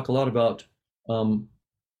traditions talk a lot about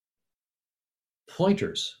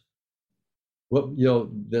pointers.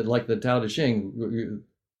 Like the Tao Te Ching,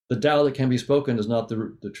 the Tao that can be spoken is not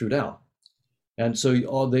the true Tao. And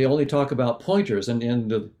so they only talk about pointers, and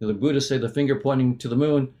the Buddhists say the finger pointing to the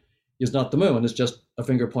moon is not the moon, it's just a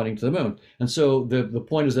finger pointing to the moon. And so the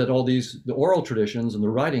point is that all the oral traditions and the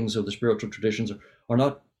writings of the spiritual traditions are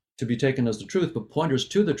not to be taken as the truth, but pointers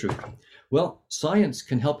to the truth. Well, science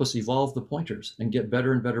can help us evolve the pointers and get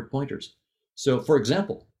better and better pointers. So, for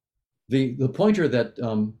example, the pointer that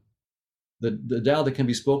the Tao that can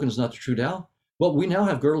be spoken is not the true Tao. Well, we now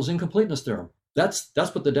have Gödel's incompleteness theorem. That's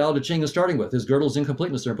what the Tao Te Ching is starting with, is Gödel's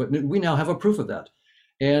incompleteness theorem. But we now have a proof of that.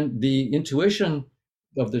 And the intuition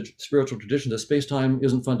of the spiritual tradition that space-time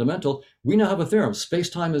isn't fundamental, we now have a theorem.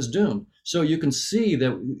 Space-time is doomed. So you can see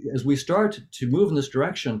that as we start to move in this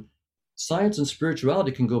direction, science and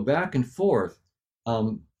spirituality can go back and forth.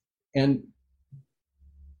 And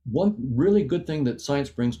one really good thing that science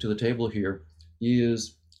brings to the table here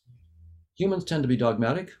is humans tend to be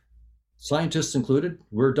dogmatic, scientists included.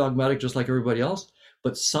 We're dogmatic just like everybody else,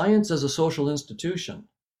 but science as a social institution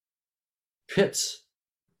pits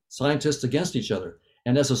scientists against each other.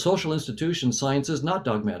 And as a social institution, science is not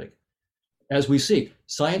dogmatic. As we see,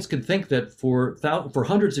 science could think that for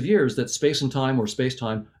hundreds of years that space and time or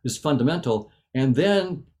space-time is fundamental, and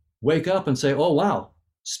then wake up and say, oh, wow,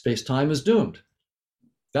 space-time is doomed.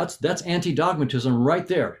 That's anti-dogmatism right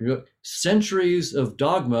there. Centuries of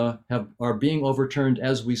dogma are being overturned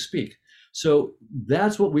as we speak. So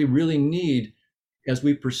that's what we really need as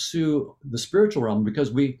we pursue the spiritual realm,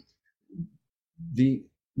 because we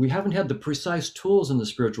haven't had the precise tools in the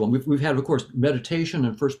spiritual realm. We've had, of course, meditation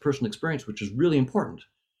and first-person experience, which is really important.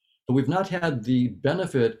 but we've not had the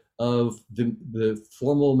benefit of the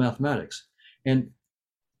formal mathematics. And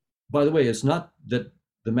by the way, it's not that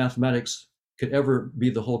the mathematics could ever be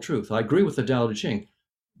the whole truth. I agree with the Tao Te Ching.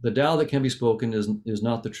 The Tao that can be spoken is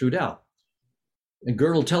not the true Tao. And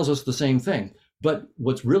Gödel tells us the same thing. But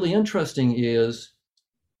what's really interesting is,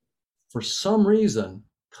 for some reason,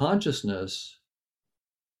 consciousness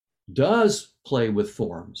does play with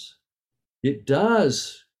forms. It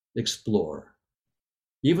does explore,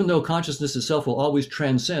 even though consciousness itself will always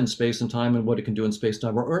transcend space and time and what it can do in space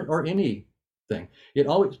time or anything. It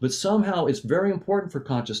always, but somehow it's very important for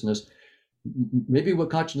consciousness. Maybe what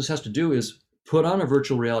consciousness has to do is put on a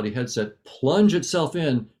virtual reality headset, plunge itself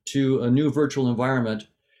in to a new virtual environment,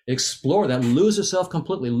 explore that, lose itself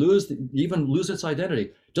completely, lose its identity.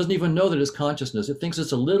 It doesn't even know that it's consciousness. It thinks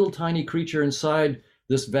it's a little tiny creature inside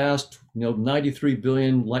this vast, 93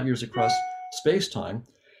 billion light years across space-time,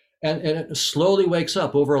 and it slowly wakes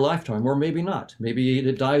up over a lifetime, or maybe not. Maybe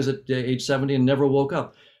it dies at age 70 and never woke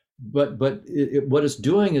up. But what it's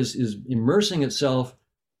doing is immersing itself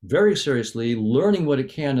very seriously, learning what it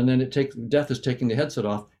can, and then death is taking the headset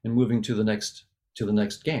off and moving to the next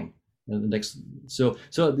game. And the next, so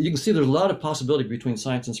you can see there's a lot of possibility between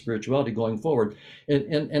science and spirituality going forward.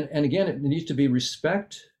 And again, it needs to be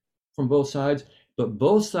respect from both sides, but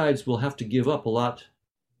both sides will have to give up a lot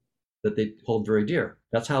that they hold very dear.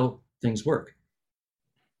 That's how things work.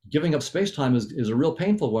 Giving up space-time is a real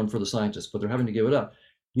painful one for the scientists, but they're having to give it up.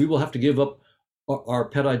 We will have to give up our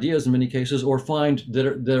pet ideas in many cases, or find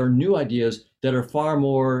that are new ideas that are far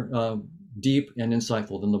more deep and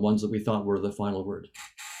insightful than the ones that we thought were the final word.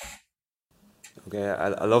 Okay,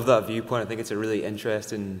 I love that viewpoint. I think it's a really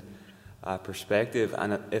interesting perspective,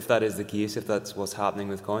 and if that is the case, if that's what's happening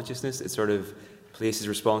with consciousness, it sort of places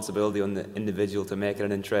responsibility on the individual to make it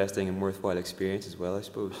an interesting and worthwhile experience as well, I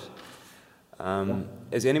suppose.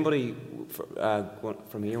 Is anybody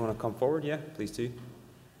from here want to come forward? Yeah, please do.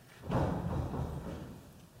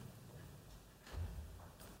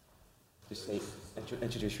 Just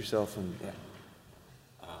introduce yourself and yeah.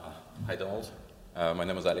 Hi, Donald. My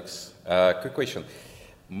name is Alex. Quick question.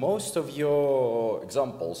 Most of your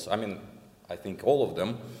examples, I think all of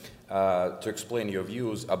them, to explain your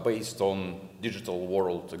views are based on digital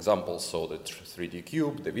world examples, so the 3D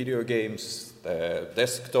cube, the video games, the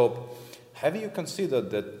desktop. Have you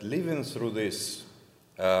considered that living through this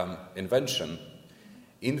invention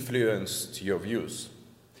influenced your views?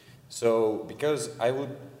 So, because I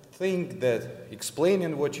would think that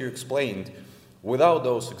explaining what you explained without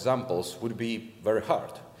those examples would be very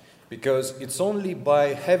hard, because it's only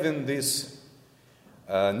by having this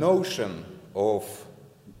notion of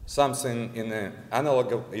something in an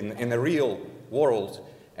analog, in a real world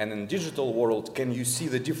and in digital world can you see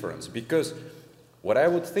the difference. Because what I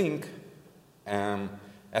would think, and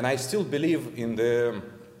I still believe in the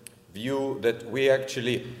view that we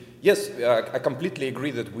actually, yes, I completely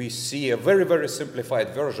agree that we see a very, very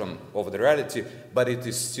simplified version of the reality, but it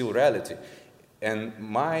is still reality. And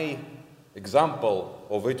my example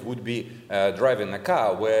of it would be driving a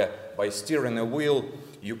car, where by steering a wheel,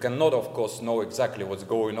 you cannot, of course, know exactly what's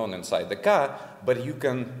going on inside the car, but you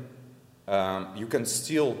can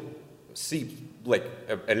still see like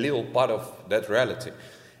a little part of that reality.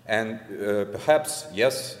 And perhaps,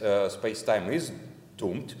 yes, space-time is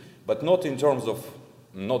doomed, but not in terms of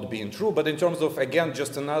not being true, but in terms of, again,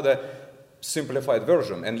 just another simplified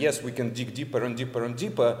version. And yes, we can dig deeper and deeper and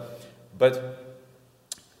deeper, but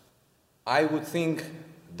I would think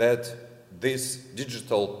that this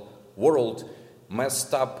digital world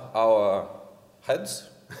messed up our heads,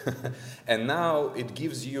 and now it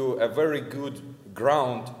gives you a very good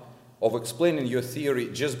ground of explaining your theory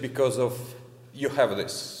just because of you have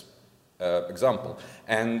this example.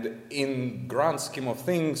 And in grand scheme of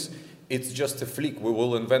things, it's just a flick. We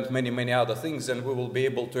will invent many, many other things, and we will be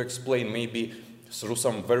able to explain maybe through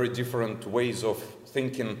some very different ways of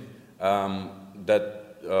thinking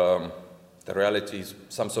that the reality is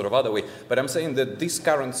some sort of other way. But I'm saying that this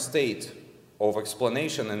current state of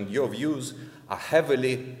explanation and your views are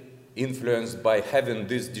heavily influenced by having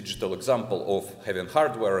this digital example of having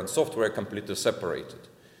hardware and software completely separated.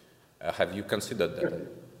 Have you considered that?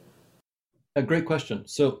 A great question.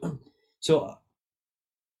 So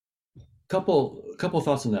couple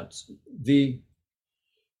thoughts on that. The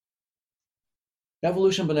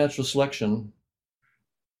evolution by natural selection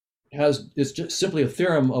is just simply a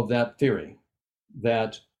theorem of that theory,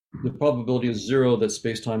 that the probability is zero that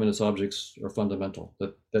space-time and its objects are fundamental.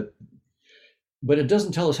 But it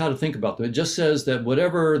doesn't tell us how to think about them. It just says that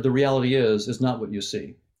whatever the reality is not what you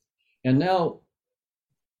see. And now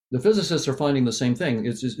the physicists are finding the same thing.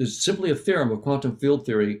 It's simply a theorem of quantum field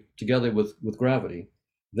theory together with gravity,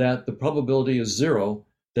 that the probability is zero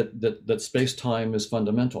that space-time is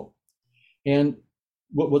fundamental. And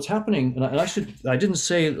what's happening, and I didn't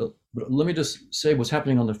say, but let me just say what's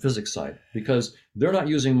happening on the physics side, because they're not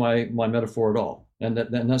using my metaphor at all, and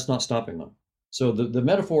that's not stopping them. So the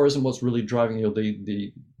metaphor isn't what's really driving,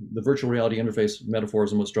 the virtual reality interface metaphor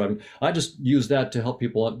isn't what's driving. I just use that to help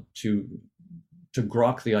people to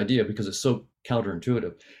grok the idea because it's so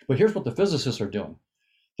counterintuitive. But here's what the physicists are doing.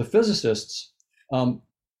 The physicists,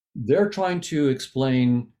 they're trying to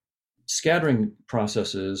explain scattering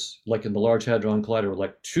processes, like in the Large Hadron Collider, where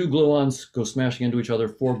like 2 gluons go smashing into each other,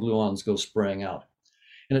 4 gluons go spraying out.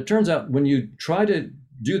 And it turns out when you try to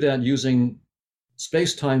do that using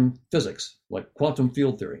space-time physics, like quantum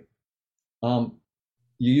field theory, you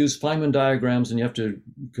use Feynman diagrams and you have to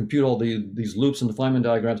compute all these loops in the Feynman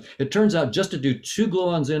diagrams. It turns out just to do 2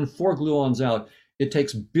 gluons in, 4 gluons out, it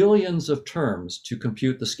takes billions of terms to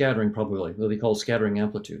compute the scattering probability, what they call scattering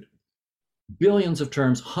amplitude. Billions of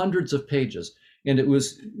terms, hundreds of pages. And it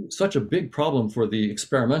was such a big problem for the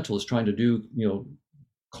experimentalists trying to do,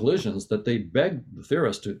 collisions, that they begged the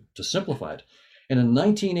theorists to simplify it. And in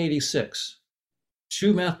 1986,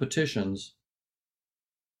 2 mathematicians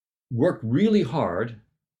worked really hard,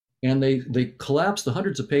 and they collapsed the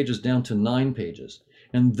hundreds of pages down to 9 pages.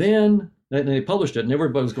 And then they published it, and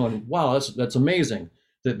everybody was going, wow, that's amazing.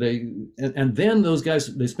 And then those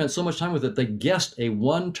guys, they spent so much time with it, they guessed a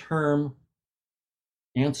 1-term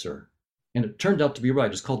answer, and it turned out to be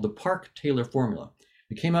right. It's called the Park-Taylor formula.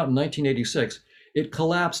 It came out in 1986. It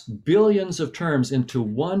collapsed billions of terms into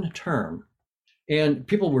 1 term, and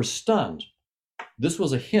people were stunned. This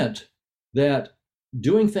was a hint that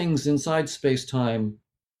doing things inside space-time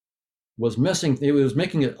was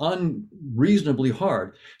making it unreasonably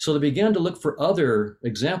hard. So they began to look for other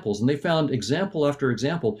examples, and they found example after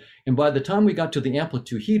example. And by the time we got to the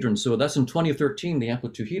amplituhedron, so that's in 2013, the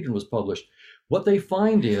amplituhedron was published, what they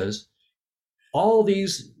find is all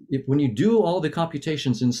these, when you do all the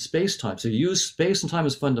computations in space-time, so you use space and time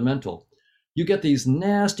as fundamental, you get these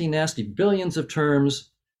nasty, nasty billions of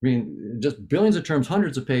terms, just billions of terms,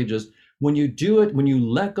 hundreds of pages. When you do it, when you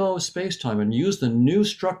let go of space-time and use the new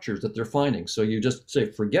structures that they're finding, so you just say,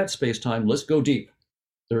 forget space-time, let's go deep.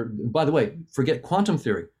 By the way, forget quantum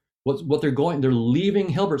theory. They're leaving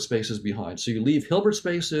Hilbert spaces behind. So you leave Hilbert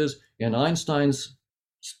spaces and Einstein's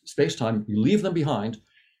space-time, you leave them behind.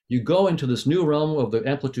 You go into this new realm of the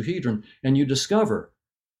amplituhedron, and you discover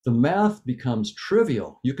the math becomes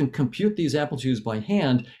trivial. You can compute these amplitudes by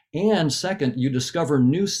hand, and second, you discover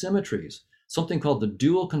new symmetries, something called the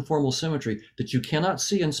dual conformal symmetry that you cannot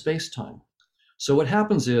see in space-time. So what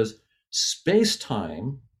happens is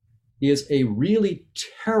space-time is a really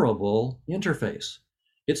terrible interface.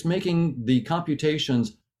 It's making the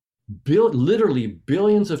computations literally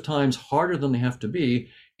billions of times harder than they have to be,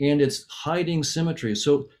 and it's hiding symmetries.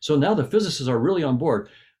 So now the physicists are really on board.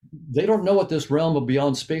 They don't know what this realm of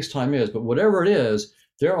beyond space-time is, but whatever it is,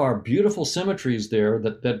 there are beautiful symmetries there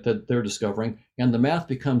that they're discovering, and the math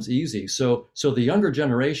becomes easy. So the younger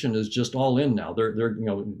generation is just all in now. They're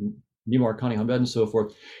Nima Arkani Hamed and so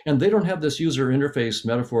forth, and they don't have this user interface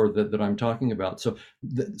metaphor that I'm talking about. So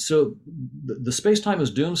the space-time is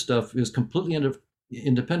doomed stuff is completely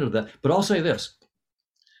independent of that. But I'll say this: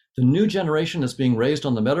 the new generation that's being raised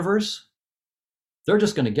on the metaverse, they're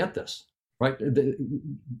just going to get this. Right?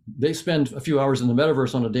 They spend a few hours in the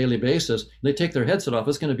metaverse on a daily basis. They take their headset off.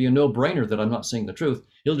 It's going to be a no-brainer that I'm not saying the truth.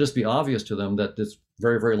 It'll just be obvious to them that it's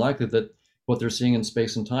very, very likely that what they're seeing in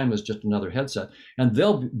space and time is just another headset. And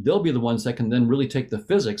they'll be the ones that can then really take the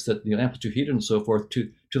physics, that the amplitude and so forth, to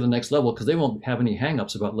the next level, because they won't have any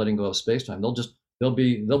hangups about letting go of space-time. They'll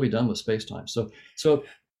be done with space-time. So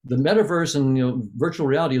the metaverse and virtual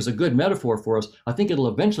reality is a good metaphor for us. I think it'll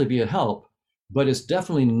eventually be a help. But it's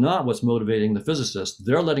definitely not what's motivating the physicists.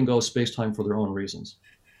 They're letting go of space-time for their own reasons.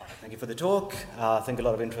 Thank you for the talk. I think a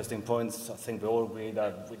lot of interesting points. I think we all agree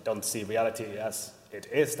that we don't see reality as it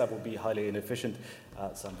is. That would be highly inefficient.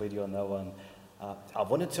 Some video on that one. I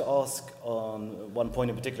wanted to ask on one point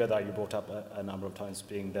in particular that you brought up a number of times,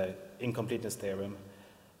 being the incompleteness theorem.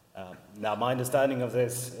 Now, my understanding of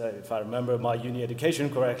this, if I remember my uni education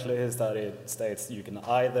correctly, is that it states you can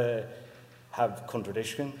either have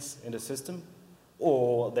contradictions in the system,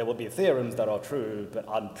 or there will be theorems that are true but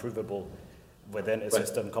unprovable within a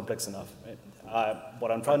system complex enough.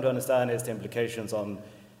 What I'm trying to understand is the implications on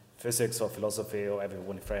physics or philosophy, or however you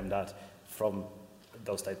want to frame that, from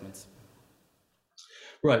those statements.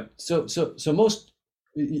 Right. So most,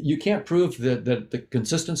 you can't prove that the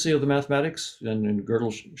consistency of the mathematics, and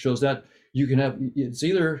Gödel shows that. you can have, it's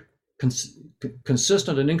either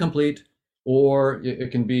consistent and incomplete, or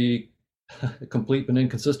it can be complete but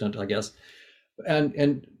inconsistent, I guess.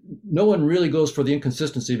 And no one really goes for the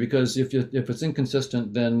inconsistency, because if it's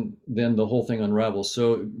inconsistent, then the whole thing unravels.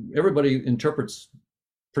 So everybody interprets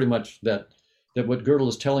pretty much that what Gödel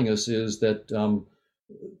is telling us is that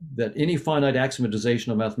that any finite axiomatization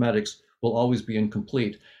of mathematics will always be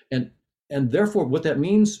incomplete. And therefore, what that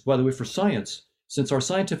means, by the way, for science, since our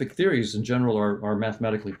scientific theories in general are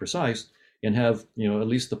mathematically precise and have, at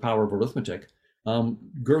least the power of arithmetic,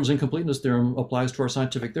 Gödel's incompleteness theorem applies to our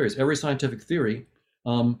scientific theories. Every scientific theory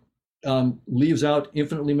leaves out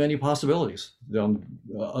infinitely many possibilities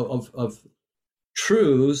of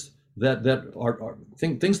truths that are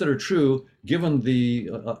things that are true given the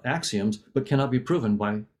axioms, but cannot be proven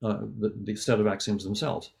by the set of axioms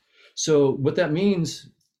themselves. So what that means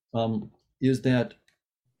is that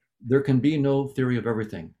there can be no theory of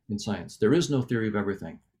everything in science. There is no theory of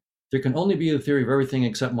everything. There can only be a theory of everything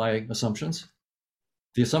except my assumptions.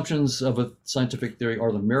 The assumptions of a scientific theory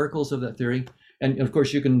are the miracles of that theory. And of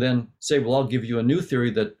course, you can then say, well, I'll give you a new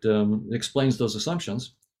theory that explains those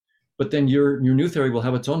assumptions. But then your new theory will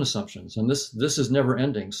have its own assumptions. And this is never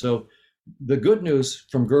ending. So the good news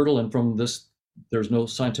from Gödel and from this, there's no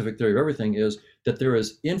scientific theory of everything, is that there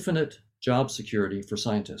is infinite job security for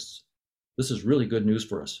scientists. This is really good news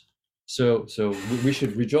for us. So we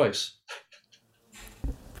should rejoice.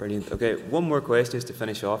 Brilliant. Okay, one more question just to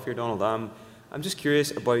finish off here, Donald. I'm just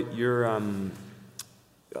curious about your,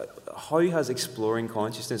 how has exploring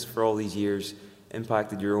consciousness for all these years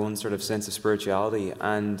impacted your own sort of sense of spirituality?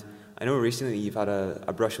 And I know recently you've had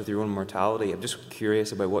a brush with your own mortality. I'm just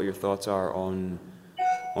curious about what your thoughts are on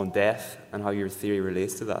death and how your theory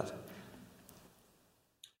relates to that.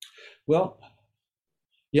 Well,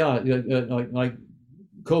 yeah, like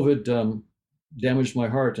COVID damaged my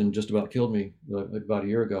heart and just about killed me about a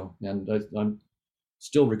year ago, and I'm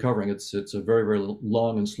still recovering. It's a very, very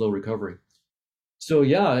long and slow recovery. So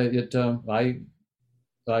yeah, I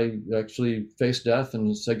actually faced death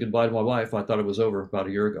and said goodbye to my wife. I thought it was over about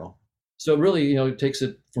a year ago. So really, it takes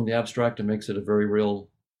it from the abstract and makes it a very real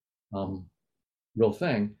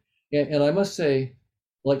thing. And I must say,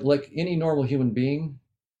 like any normal human being,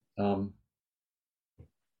 I'm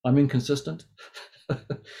inconsistent.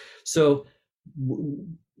 So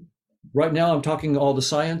right now I'm talking all the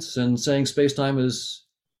science and saying space-time is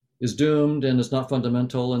doomed and it's not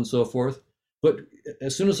fundamental and so forth. But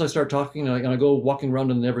as soon as I start talking and I go walking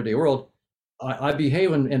around in the everyday world, I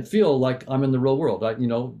behave and feel like I'm in the real world.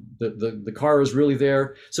 The car is really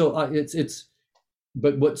there. So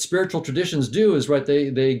but what spiritual traditions do is, right,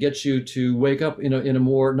 they get you to wake up in a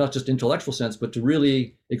more, not just intellectual sense, but to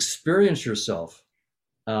really experience yourself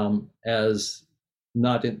as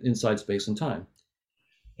not inside space and time.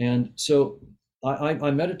 And so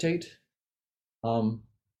I meditate, and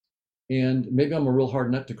maybe I'm a real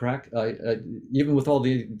hard nut to crack. Even with all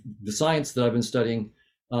the science that I've been studying,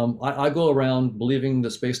 I go around believing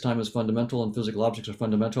that space-time is fundamental and physical objects are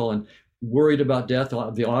fundamental, and worried about death,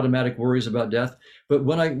 the automatic worries about death. But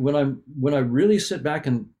when I really sit back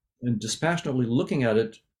and dispassionately looking at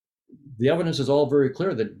it, the evidence is all very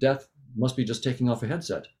clear that death must be just taking off a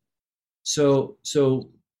headset. So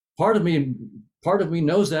part of me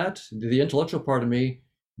knows that, the intellectual part of me,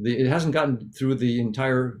 it hasn't gotten through the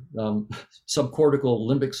entire subcortical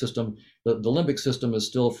limbic system. The limbic system is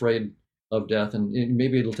still afraid of death, and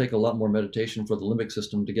maybe it'll take a lot more meditation for the limbic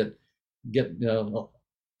system to get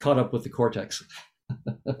caught up with the cortex.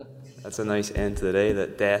 That's a nice end to the day,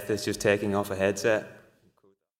 that death is just taking off a headset.